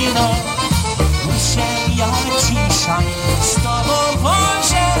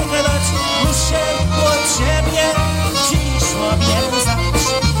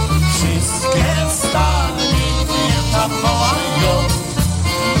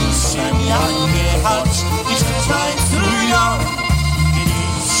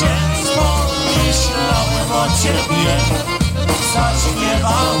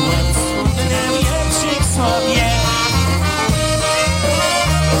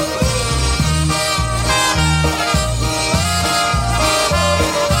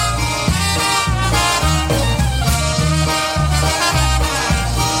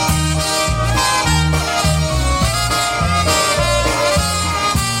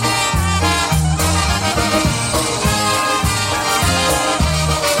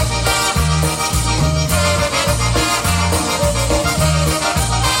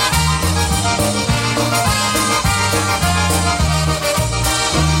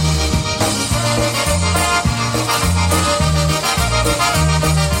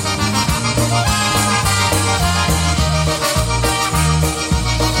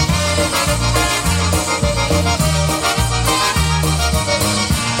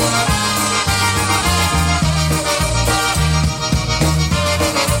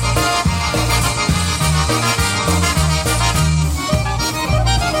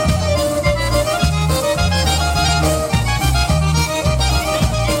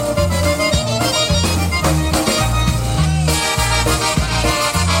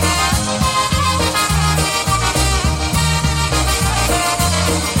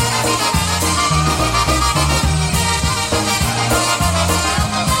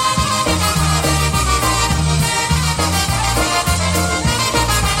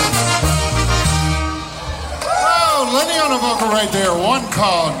 right there, one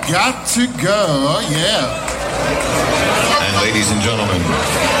called Got to Go. Oh, yeah. And ladies and gentlemen,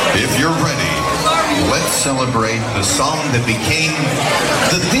 if you're ready, let's celebrate the song that became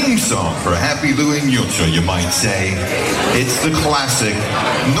the theme song for Happy Louie Mucho, you might say. It's the classic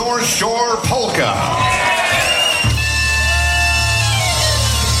North Shore Polka.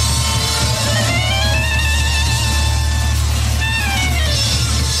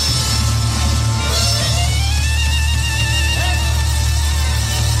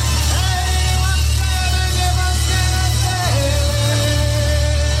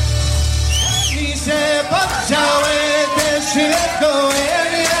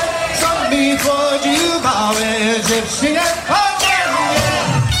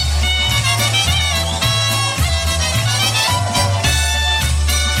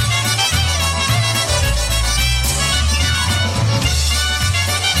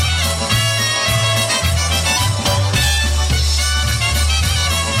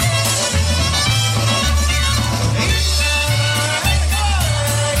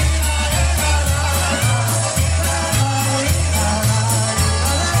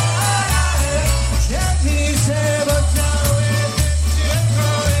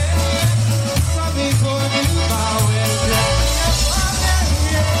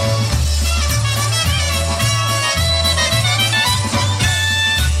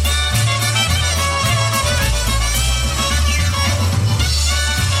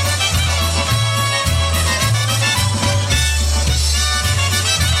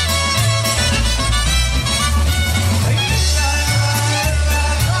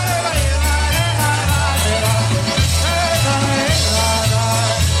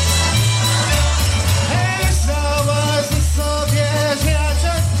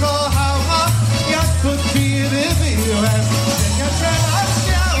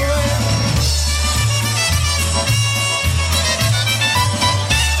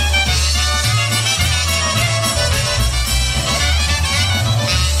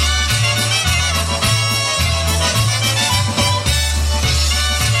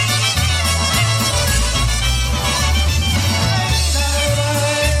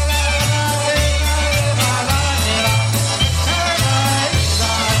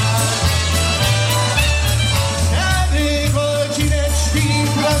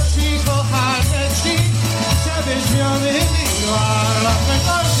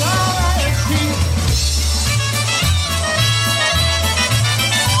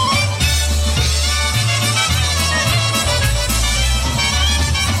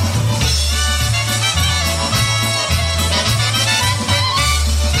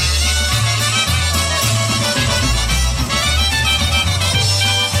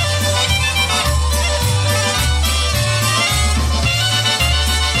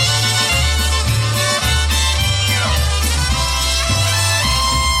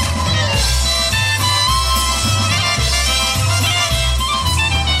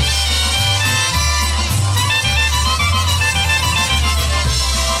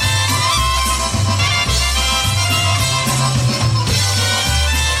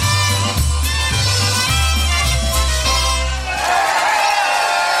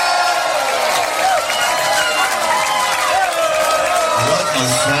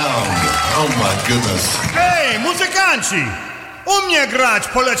 Hej, muzykanci! Umie grać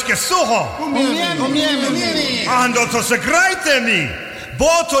poleczkę sucho? Umiemy. A no to zagrajcie mi!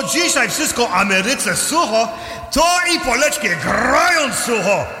 Bo to dzisiaj wszystko Ameryce sucho, to i poleczkę grają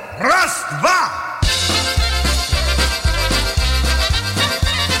sucho. Raz, dwa!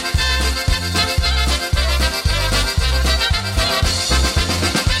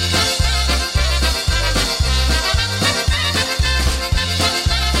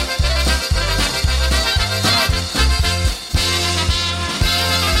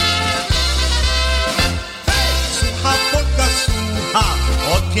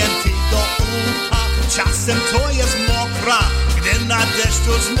 Czasem to jest mokra, gdy na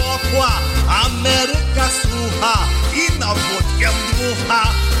deszczu zmokła. Ameryka słucha i na wódkę dmucha.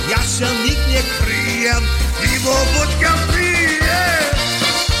 Ja się nikt nie kryję i bo wódkę piję.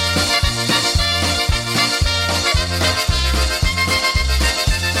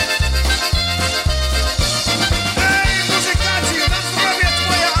 Hey!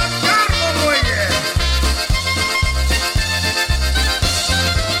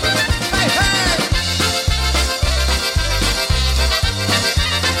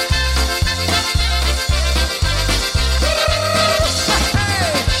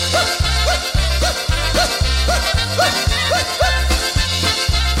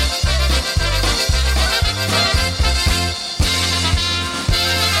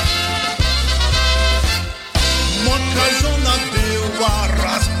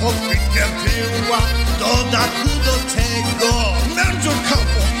 popite piła, dodatku do tego mężuka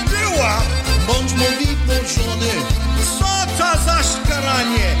pobyła. Mąż mówi do żony, co to za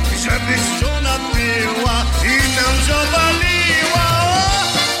szkaranie, żeby żona była i męża waliła.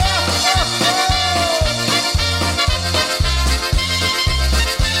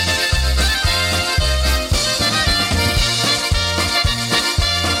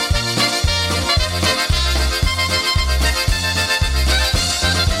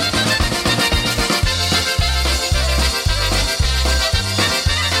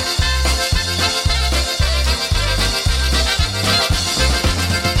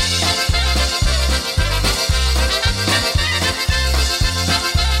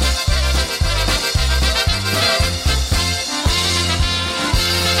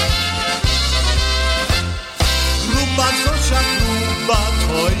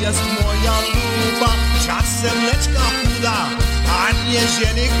 Jest moja luba, czasem leczka chuda, a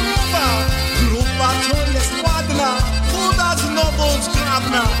niezieli gruba. Gruba to jest ładna, chuda znowu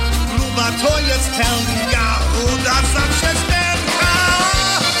zgrabna. Gruba to jest tęga, chuda zawsze stęka.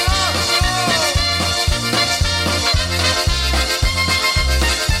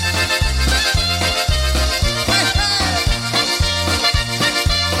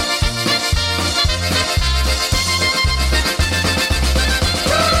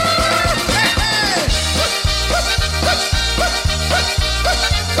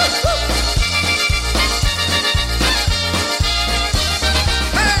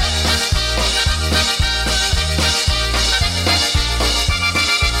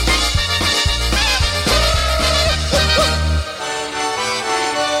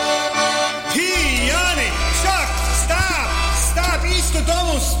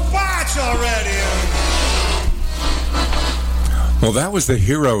 Well, that was the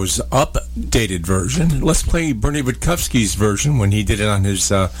Heroes updated version. Let's play Bernie Witkowski's version when he did it on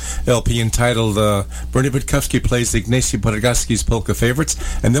his LP entitled Bernie Witkowski Plays Ignacy Podgaski's Polka Favorites.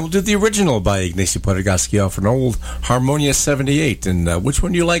 And then we'll do the original by Ignacy Podgaski off an old Harmonia 78. And which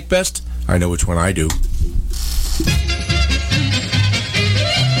one do you like best? I know which one I do.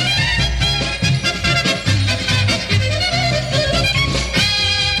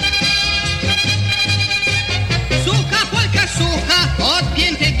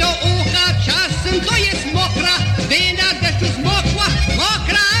 Odpięty do ucha, czasem to jest mokra, gdy na deszczu zmokła,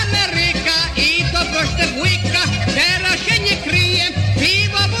 mokra Ameryka i to proste w łykach, teraz się nie kryję,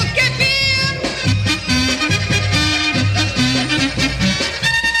 piwo wódkę piję.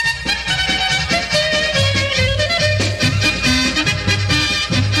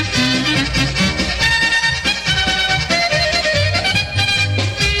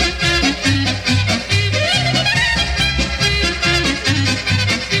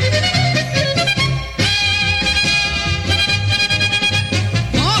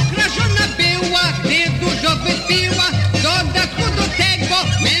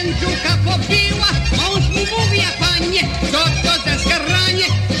 Mężucha pobiła, mąż mu mówi, a panie, co to za skaranie,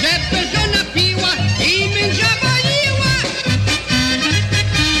 żeby żona piła i męża waliła.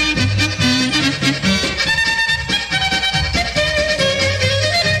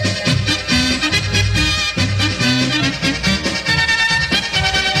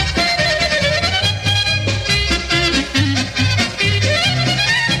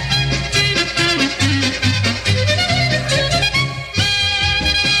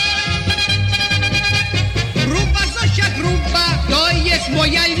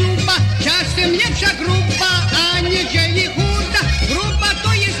 Moja luba, czasem lepsza grupa, a niedzieli chuda. Grupa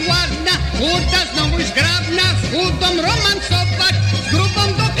to jest ładna, chuda znowu zgrabna, z chudą romansować, z grupą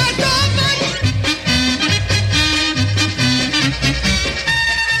dogadować.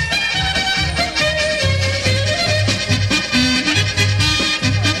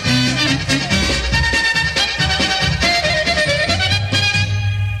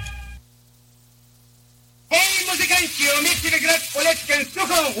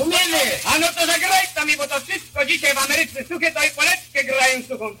 Umiemy! A no to zagraj tam mi, bo to wszystko dzisiaj w Ameryce suche, to i poleczkę grają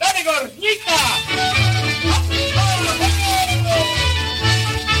suchą. Damy górnika!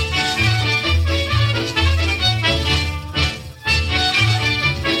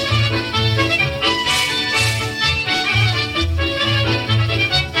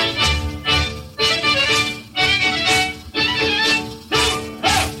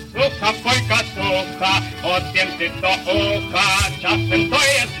 Sucha, polka, sucha, odpięty do ucha, czasem to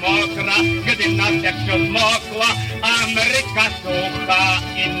jest mokra, gdy na deszczu zmokła, Ameryka sucha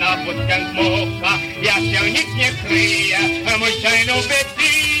i na wódkę dmucha. Ja się nic nie kryję, mój się lubi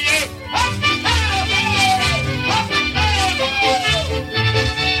pije.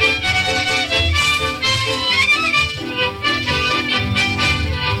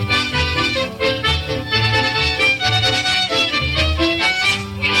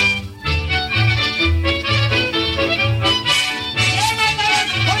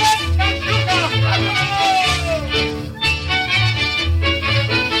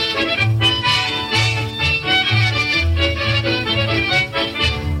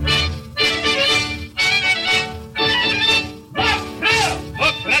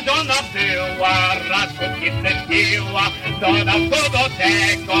 do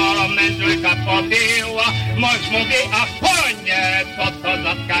tego mężulka pobiła, mąż mówi, a konie, co to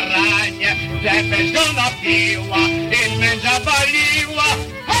za skaranie, żeby żona piła i męża waliła.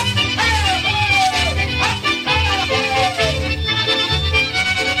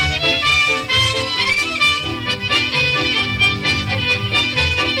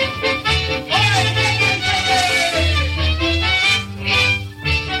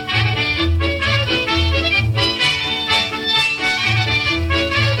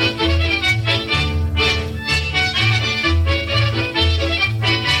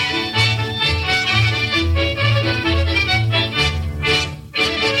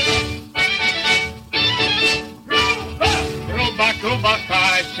 Gruba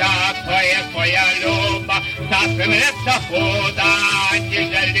Kasia, to jest moja luba, czasem lepsza chuda,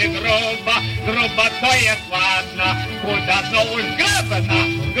 aniżeli gruba. Gruba to jest ładna, chuda znowu zgrabna,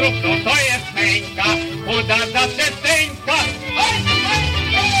 grubną to jest męka, chuda zawsze tęka.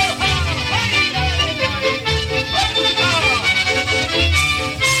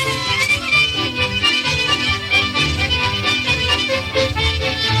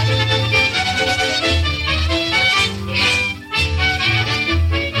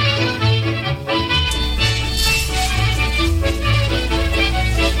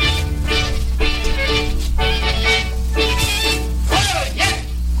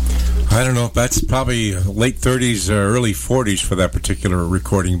 I don't know if that's probably late 30s or early 40s for that particular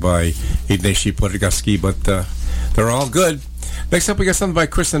recording by Ignacy Podgaski, but they're all good. Next up, we got something by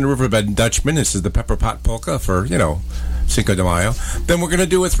Chris and the Riverbed Dutchman. This is the Pepper Pot Polka for, Cinco de Mayo. Then we're going to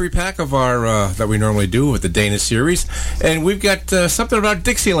do a 3-pack of our, that we normally do with the Dana series. And we've got something about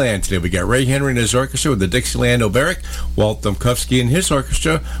Dixieland today. We got Ray Henry and his orchestra with the Dixieland Oberek, Walt Domkowski and his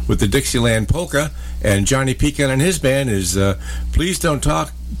orchestra with the Dixieland Polka, and Johnny Pecan and his band is Please Don't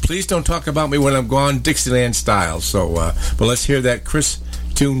Talk About Me When I'm Gone, Dixieland style. So, but let's hear that Chris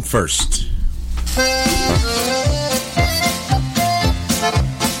tune first.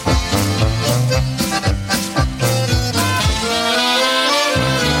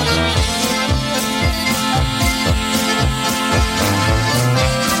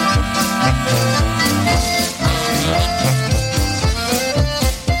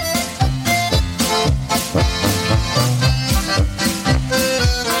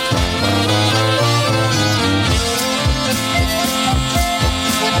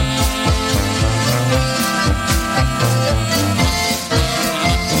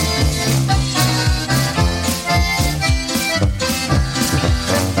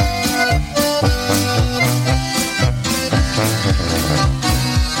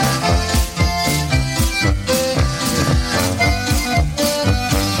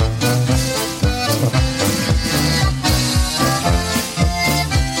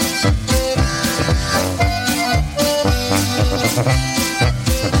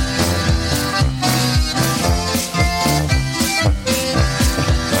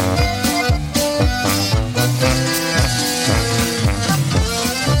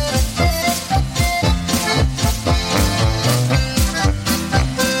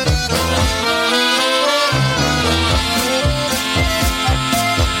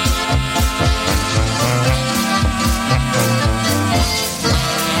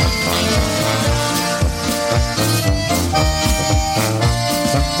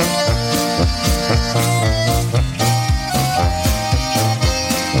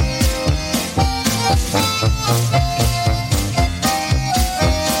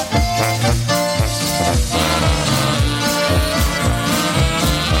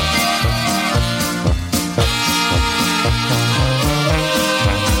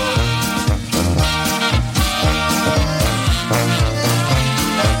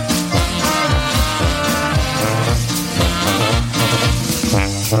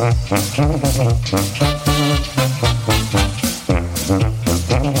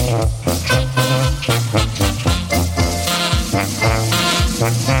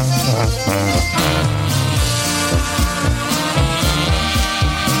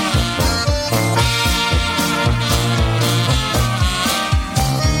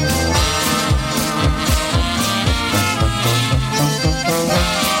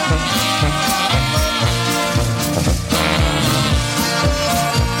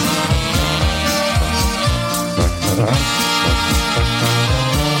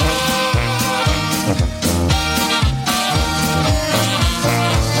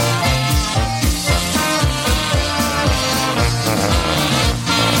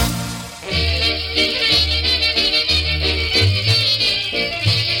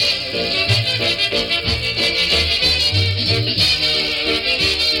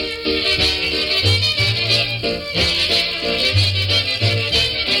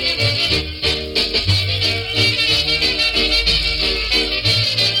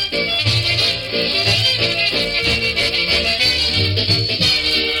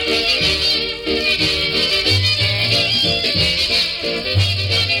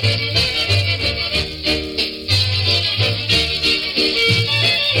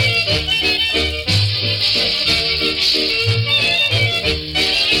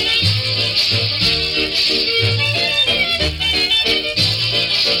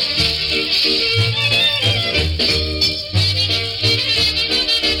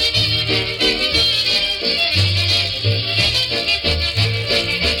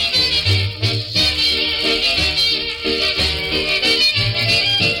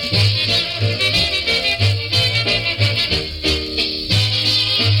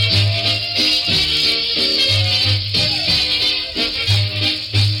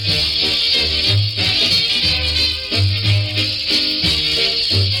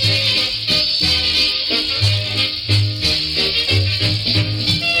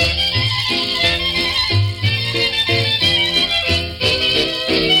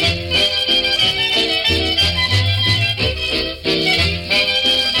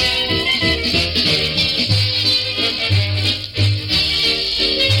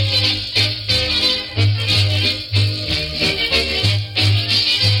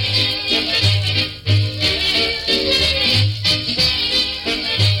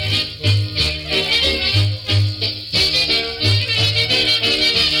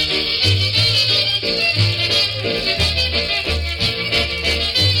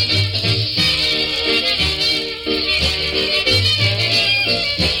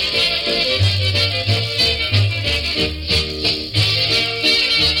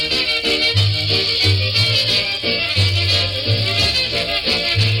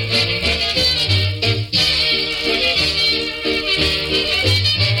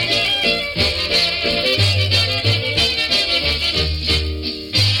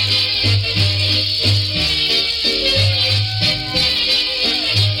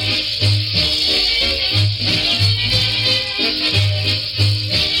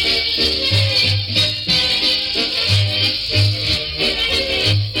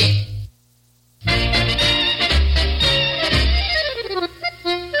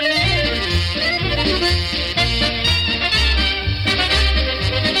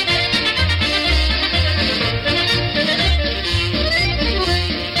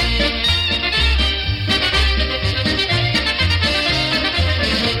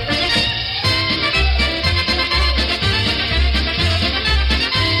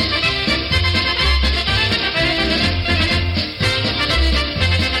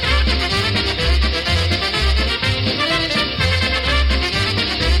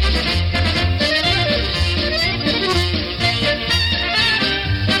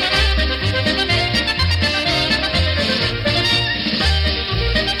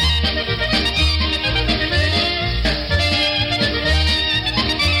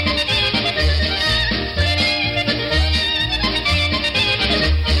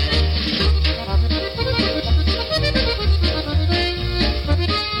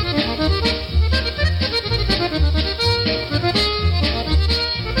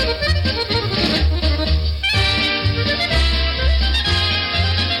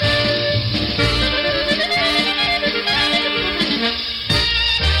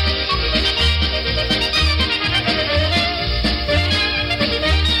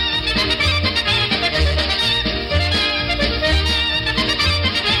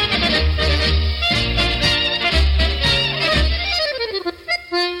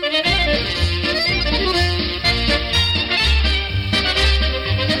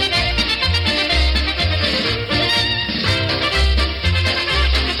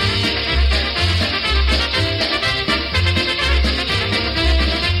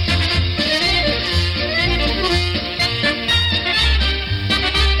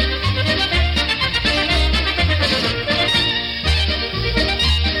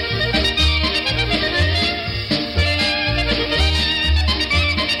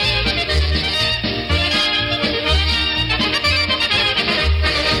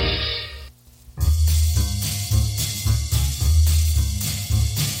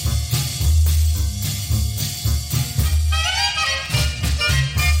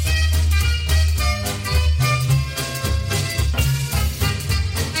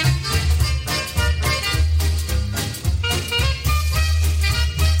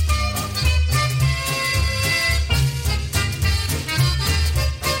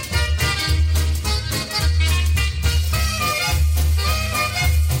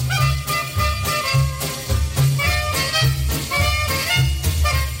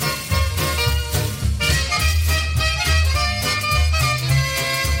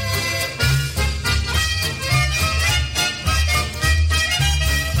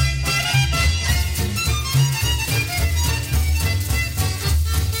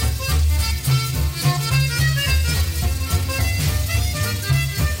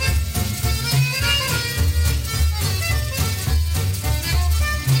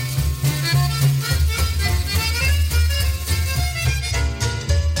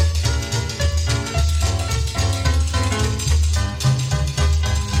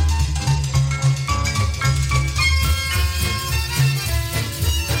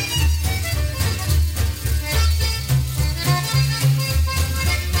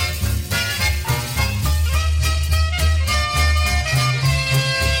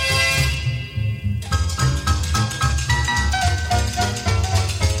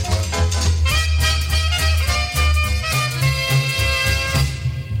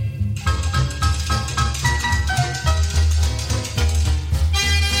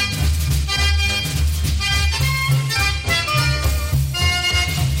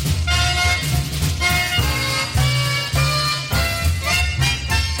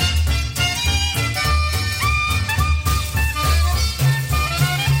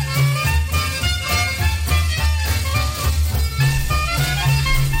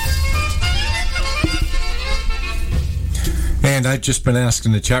 And I've just been asked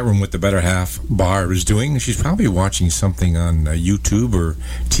in the chat room what the better half bar is doing. She's probably watching something on YouTube or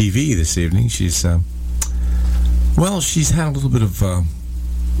TV this evening. She's, she's had a little bit of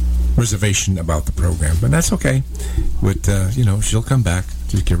reservation about the program, but that's okay. But, she'll come back.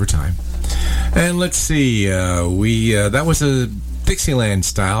 Just give her time. And let's see, that was a Dixieland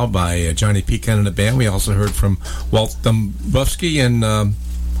style by Johnny Pecan and the band. We also heard from Walt Dombrovsky and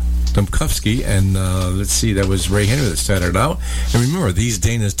Domkovsky, and let's see, that was Ray Henry that started it out. And remember, these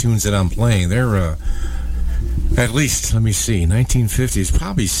Dana's tunes that I'm playing, they're at least, let me see, 1950s,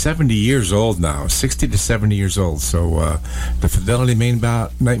 probably 70 years old now, 60 to 70 years old. So the fidelity may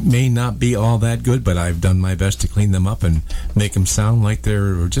not be all that good, but I've done my best to clean them up and make them sound like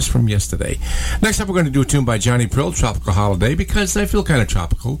they're just from yesterday. Next up, we're going to do a tune by Johnny Prill, Tropical Holiday, because I feel kind of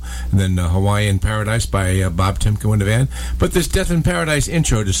tropical. And then Hawaiian Paradise by Bob Timko and the band. But this Death in Paradise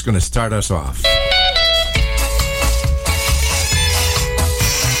intro is going to start us off.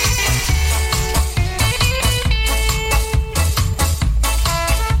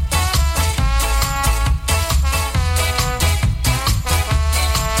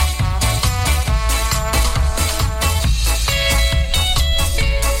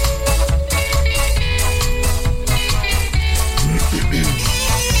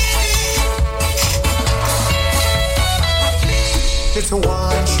 It's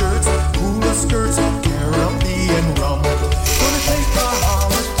Hawaiian shirts, hula skirts, Caribbean rum. Gonna take a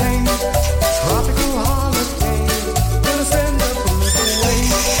holiday, tropical holiday. Gonna send the blues away,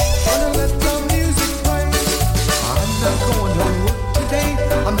 gonna let the music play. I'm not going to work today,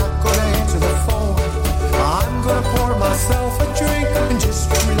 I'm not gonna answer the phone. I'm gonna pour myself a drink and just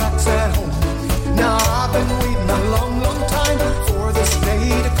relax at home. Now I've been waiting a long, long time for this day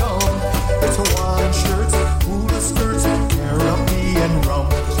to come. It's Hawaiian shirts, hula skirts, Caribbean rum.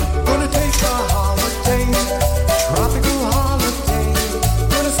 Gonna take a holiday, tropical holiday.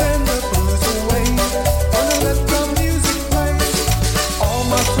 Gonna send the blues away, gonna let the music play. All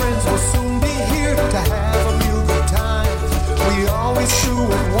my friends will soon be here to have a real good time. We always do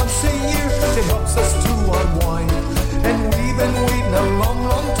it once a year, it helps us to unwind. And we've been waiting a long,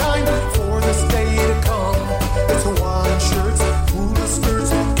 long time for this day to come. It's Hawaiian shirts, hula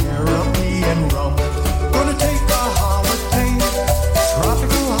skirts, Caribbean rum. Gonna take a holiday,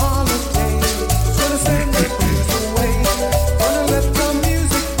 tropical holiday. Gonna send the blues away, gonna let the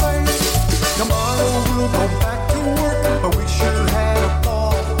music play. Tomorrow we'll go back to work, but we sure had a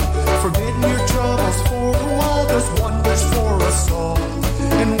ball. Forgetting your troubles for a while does wonders for us all.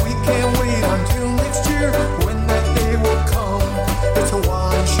 And we can't wait until next year when that day will come. It's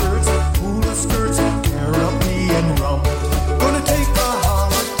Hawaiian shirts, hula skirts, Caribbean rum. Gonna take a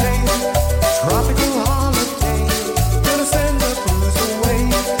holiday, tropical holiday. Gonna send the blues away,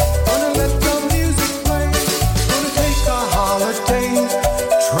 gonna let the music play. Gonna take a holiday,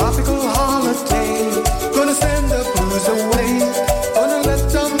 tropical holiday. Gonna send the blues away, gonna let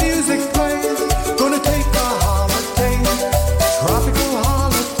the music play. Gonna take a holiday, tropical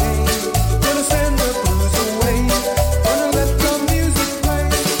holiday. Gonna send the blues away, gonna let the music play.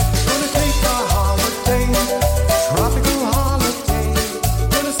 Gonna take a holiday, tropical holiday.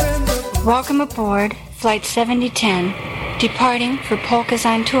 Gonna send the Welcome aboard Flight 7010, departing for Polkas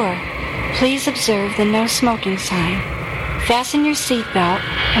on Tour. Please observe the no smoking sign. Fasten your seatbelt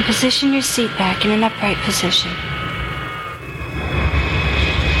and position your seat back in an upright position.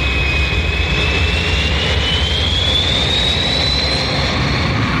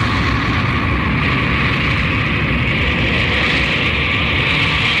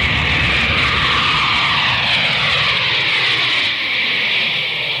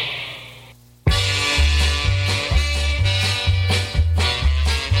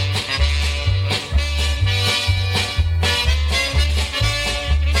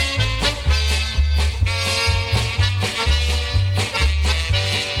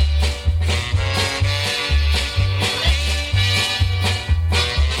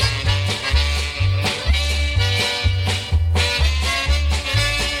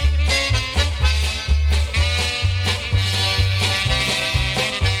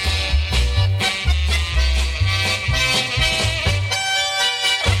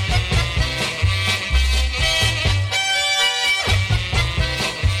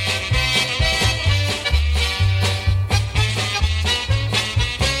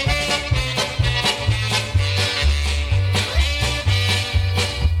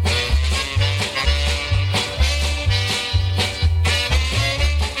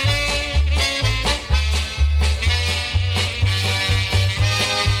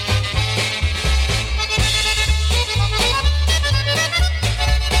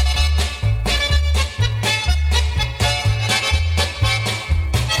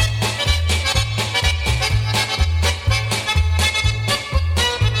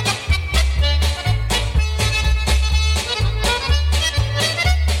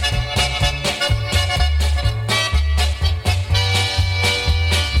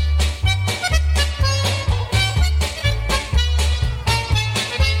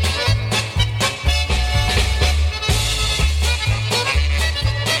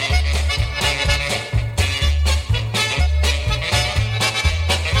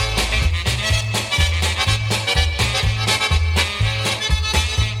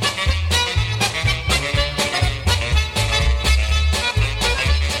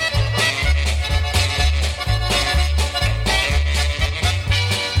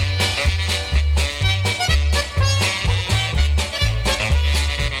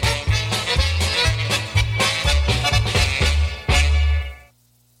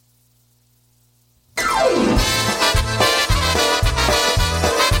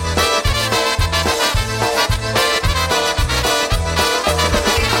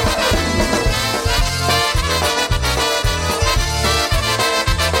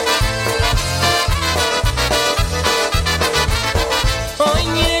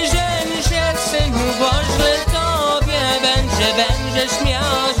 będziesz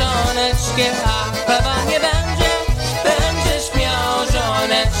miał żoneczkę, a chleba nie będzie. Będziesz miał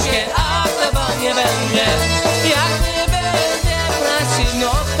żoneczkę, a chleba nie będzie. Jak nie będzie pracy,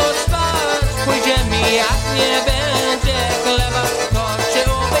 no to spać pójdziemy. Jak nie będzie chleba, to się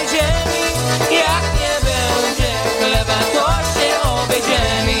obejdziemy. Jak nie będzie chleba, to się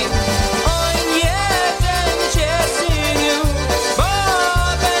obejdziemy. Oj, nie będzie, synu, bo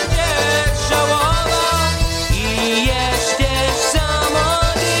będziesz żałował. I jesteś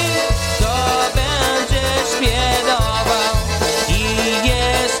samotny, to będziesz biedował. I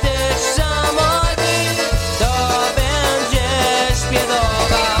jesteś samotny, to będziesz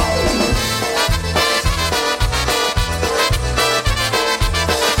biedował.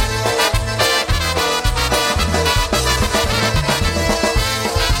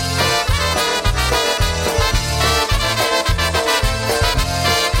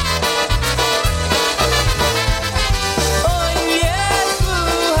 Oj, nie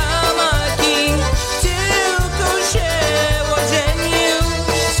słucha matki, tylko się ożenił.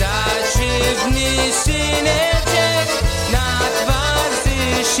 Zażywny syneczek na twarzy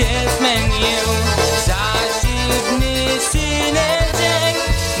się zmienił. Zażywny syneczek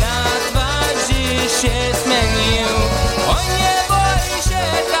na twarzy się zmienił. Oj, nie boi się,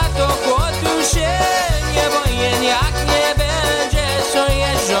 tato, chłodu się nie boję. Jak nie będzie,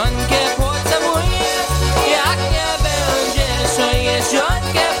 swoje żonkę pocałuje. Jak nie będzie, swoje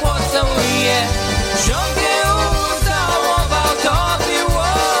żonkę pocałuje. Żonkę ucałował, to było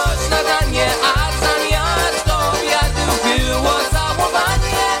śniadanie, a zamiast obiadu było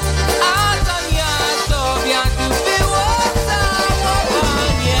całowanie. A zamiast obiadu było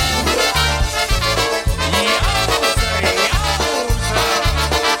całowanie.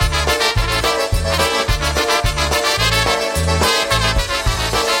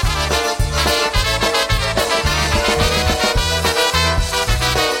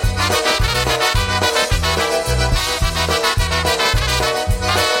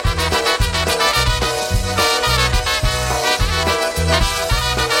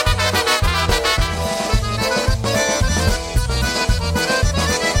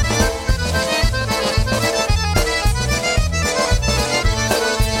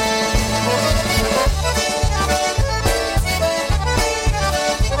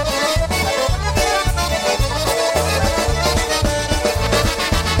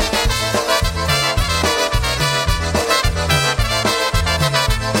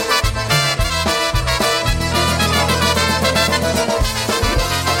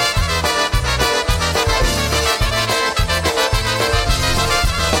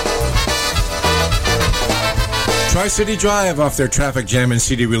 Tri-City Drive off their traffic jam and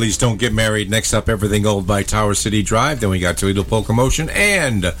CD release Don't Get Married. Next up, Everything Old by Tower City Drive. Then we got Toledo Polka Motion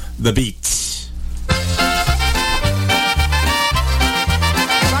and The Beats.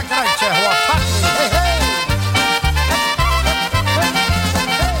 Zagrajcie, chłopaki! Hej, hej!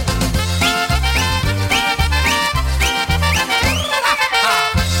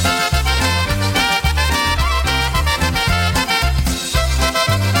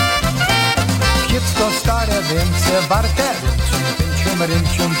 Dziecko stare, więcej warte.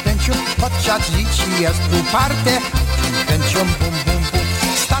 Ryncium, pęcium, podczas dzieci jest uparte. Pęcium, bum, bum, bum.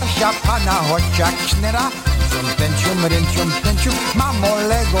 Starsza pana chociaż knera. Ryncium, pęcium,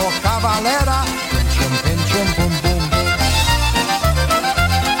 mamolego kawalera. Pęcium, bum, bum, bum.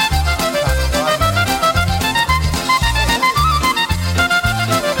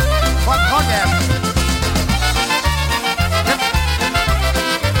 Pod nogiem.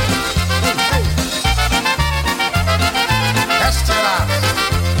 Jeszcze raz.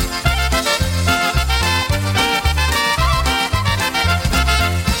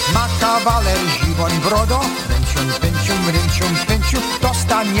 Ma kawaler ziwoń brodo. Ryncium, pęcium,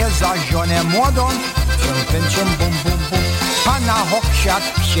 dostanie za żonę młodą. Ryncium, bum, bum, bum. Pana Hoksiak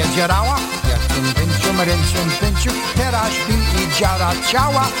się dzierała. Ryncium, pęcium, teraz pil i dziara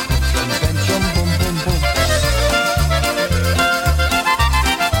ciała. Ryncium, bum, bum, bum.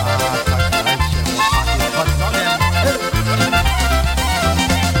 Pod nogiem.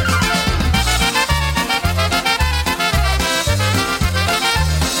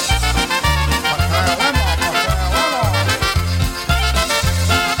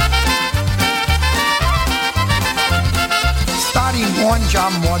 Stary mądra,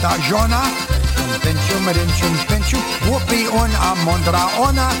 młoda żona. Ryncium, głupi on, a mądra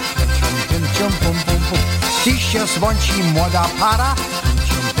ona. Ryncium, pum, pum, pum. Dziś się złączy młoda para.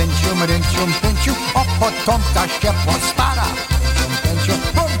 Ryncium, o potomka się postara. Ryncium,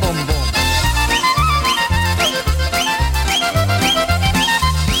 bum, bum, bum.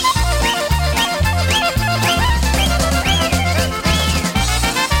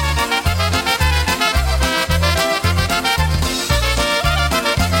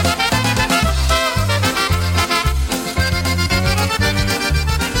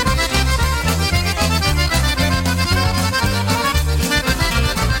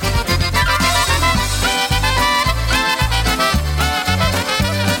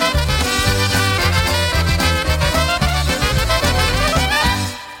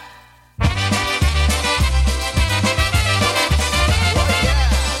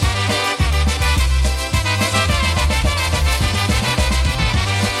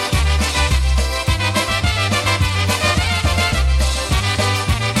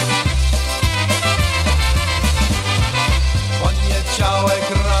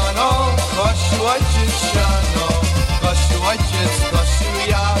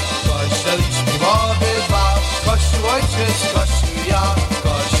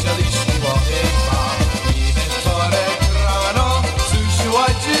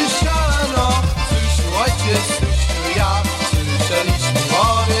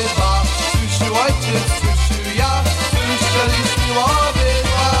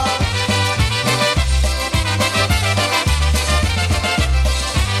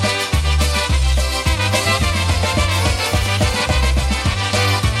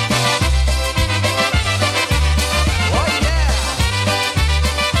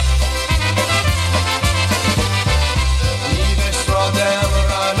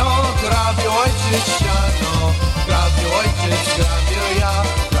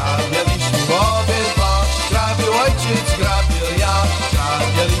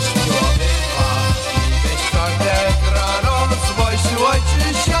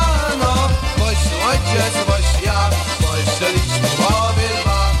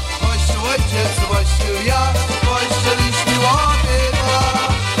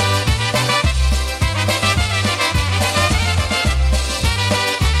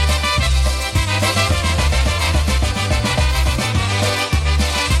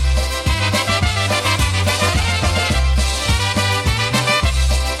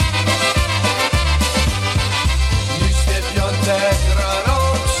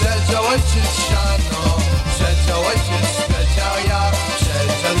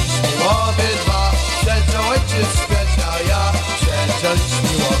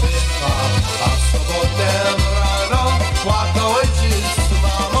 płakaliśmy obydwa, a w sobotę rano płakał ojciec,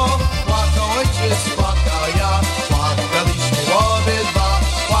 mamo, płakał ojciec, płaka ja, płakaliśmy obydwa,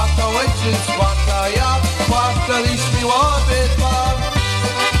 płakał ojciec, płaka ja, płakaliśmy obydwa.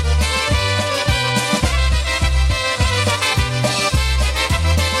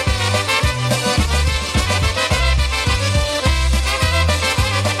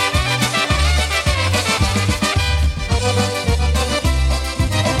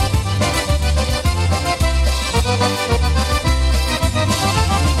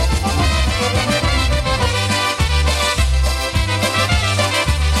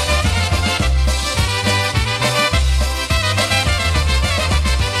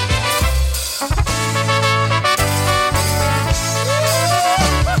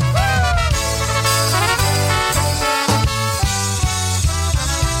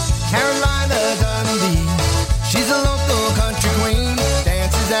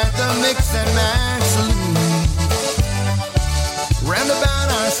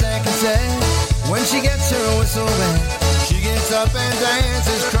 When she gets her whistle wet, she gets up and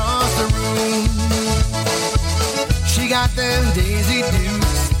dances across the room. She got them Daisy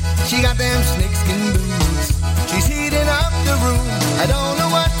Dukes, she got them snakeskin boots. She's heating up the room, I don't know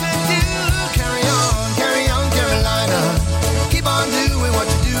what to do. Carry on, Carolina, keep on doing what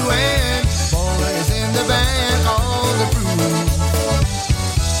you're doing. Boys in the band, all the proof.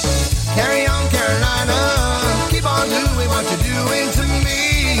 Carry on, Carolina, keep on doing what you're doing to me.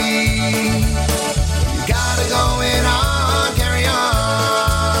 You got it going on, carry on.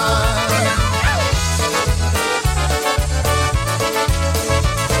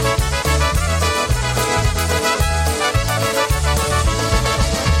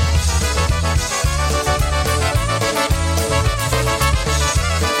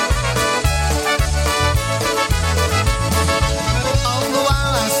 All the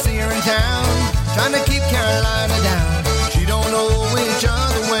while I see her in town, trying to keep Carolina down. She don't know which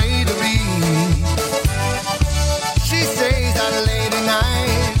other way to be. She stays out late at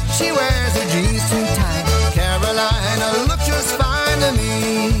night, she wears her jeans too tight. Carolina looks just fine to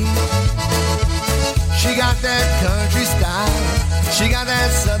me. She got that country style, she got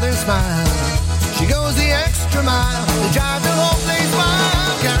that southern smile. She goes the extra mile to drive the whole place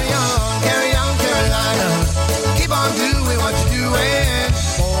wild. Carry on, Carolina, keep on doing what you're doing.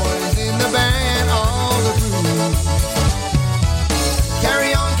 Boys in the band, all the proof.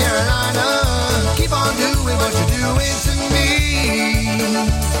 Carry on, Carolina, keep on doing what you're doing to me.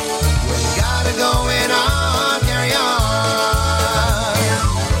 Well, you got it going on, carry on.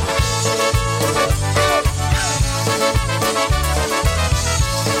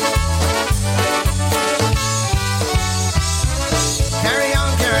 Carry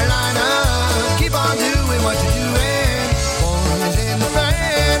on, Carolina, keep on doing what you're doing. Boys in the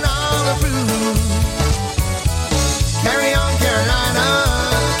band, all the proof. Carry on, Carolina,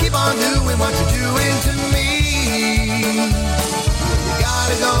 keep on doing what you're doing to me. You got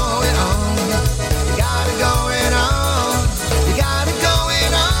it going on, you got it going on, you got it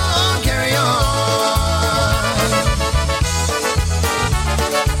going on, carry on.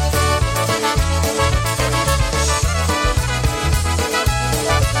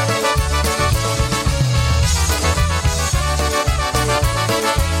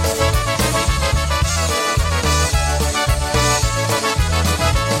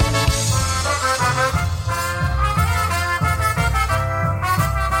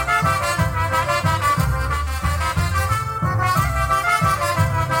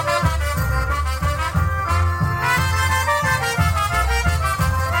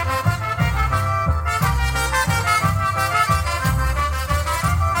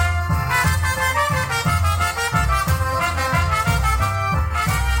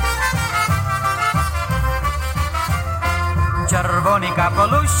 Czerwony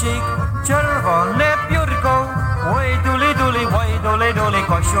kapelusik, czerwone piórko. Oj duli duli, oj duli duli,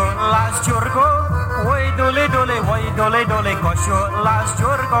 koszula z dziurką. Oj duli duli, oj duli duli, koszula z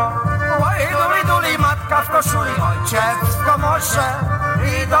dziurką. Oj duli duli, matka w koszuli, ojciec w komorze.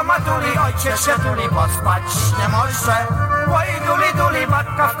 I do matuli ojciec się tuli, pospać nie może. Oj duli duli,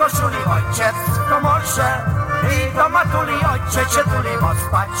 matka w koszuli, ojciec w komorze. I do matuli ojciec się tuli,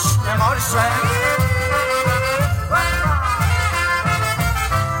 pospać nie może.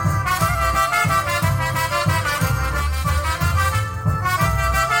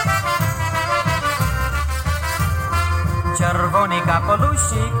 Czerwony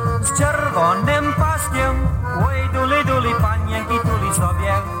kapelusik z czerwonym paskiem. Oj duli duli, panienki tuli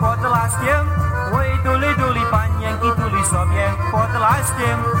sobie pod laskiem. Oj duli duli, panienki tuli mówi sobie pod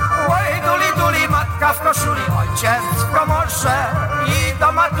laskiem. Oj, duli, duli, matka w koszuli, ojciec w komorze. I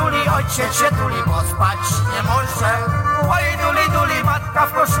do matuli ojciec się tuli, bo spać nie może. Oj, duli, duli, matka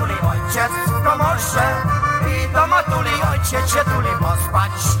w koszuli, ojciec w komorze. I do matuli ojciec się tuli, bo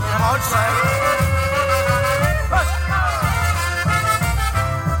spać nie może.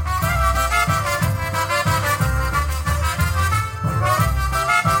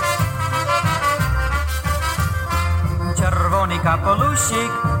 Czerwony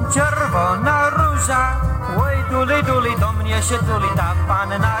kapelusik, czerwona róża. Oj, duli, duli, do mnie się tuli ta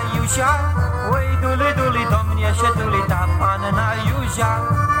panna Józia. Oj, duli, duli, do mnie się tuli ta panna Józia.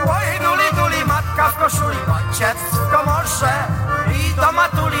 Oj, duli, duli, matka w koszuli, ojciec w komorze. I do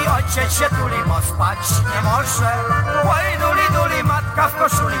matuli ojciec się tuli, bo spać nie może. Oj, duli, duli, matka w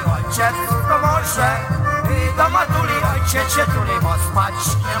koszuli, ojciec w komorze. I do matuli ojciec się tuli, bo spać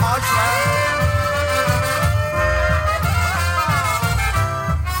nie może.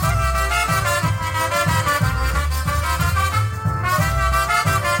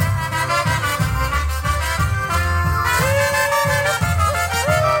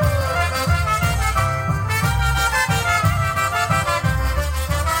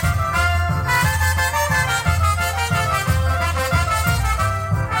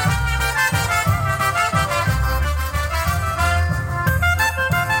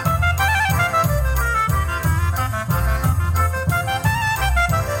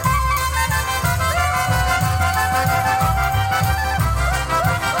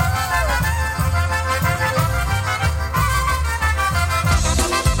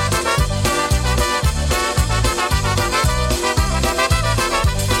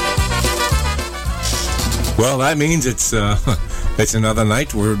 Well, that means it's another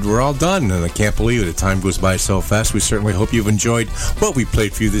night. We're all done, and I can't believe it. The time goes by so fast. We certainly hope you've enjoyed what we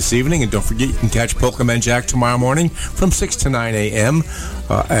played for you this evening. And don't forget, you can catch Polka Man Jack tomorrow morning from 6 to 9 a.m.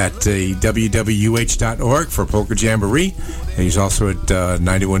 At wwh.org for Polka Jamboree. He's also at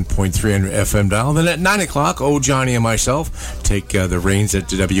 91.3 on your FM dial. Then at 9 o'clock, old Johnny and myself take the reins at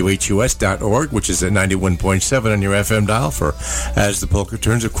whus.org, which is at 91.7 on your FM dial for As the Polka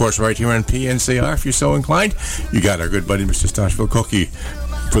Turns. Of course, right here on PNCR, if you're so inclined. You got our good buddy, Mr. Stashville Cookie,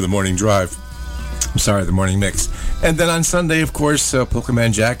 for the morning drive. I'm sorry, the morning mix. And then on Sunday, of course, Polka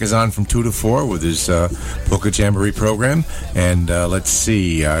Man Jack is on from 2 to 4 with his Polka Jamboree program. And let's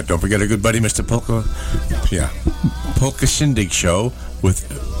see, don't forget our good buddy, Mr. Polka Shindig Show with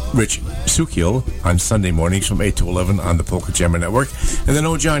Rich Sukiel on Sunday mornings from 8 to 11 on the Polka Jammer Network. And then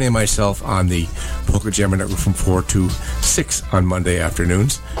old Johnny and myself on the Polka Jammer Network from 4 to 6 on Monday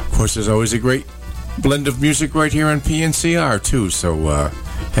afternoons. Of course, there's always a great blend of music right here on PNCR, too. So,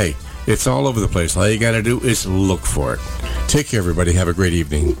 hey, it's all over the place. All you got to do is look for it. Take care, everybody. Have a great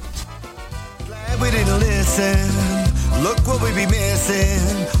evening. Glad we didn't listen. Look what we be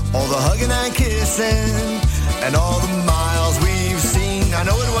missing. All the hugging and kissing. And all the miles we've seen. I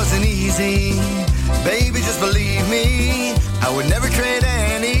know it wasn't easy. Baby, just believe me. I would never trade anything.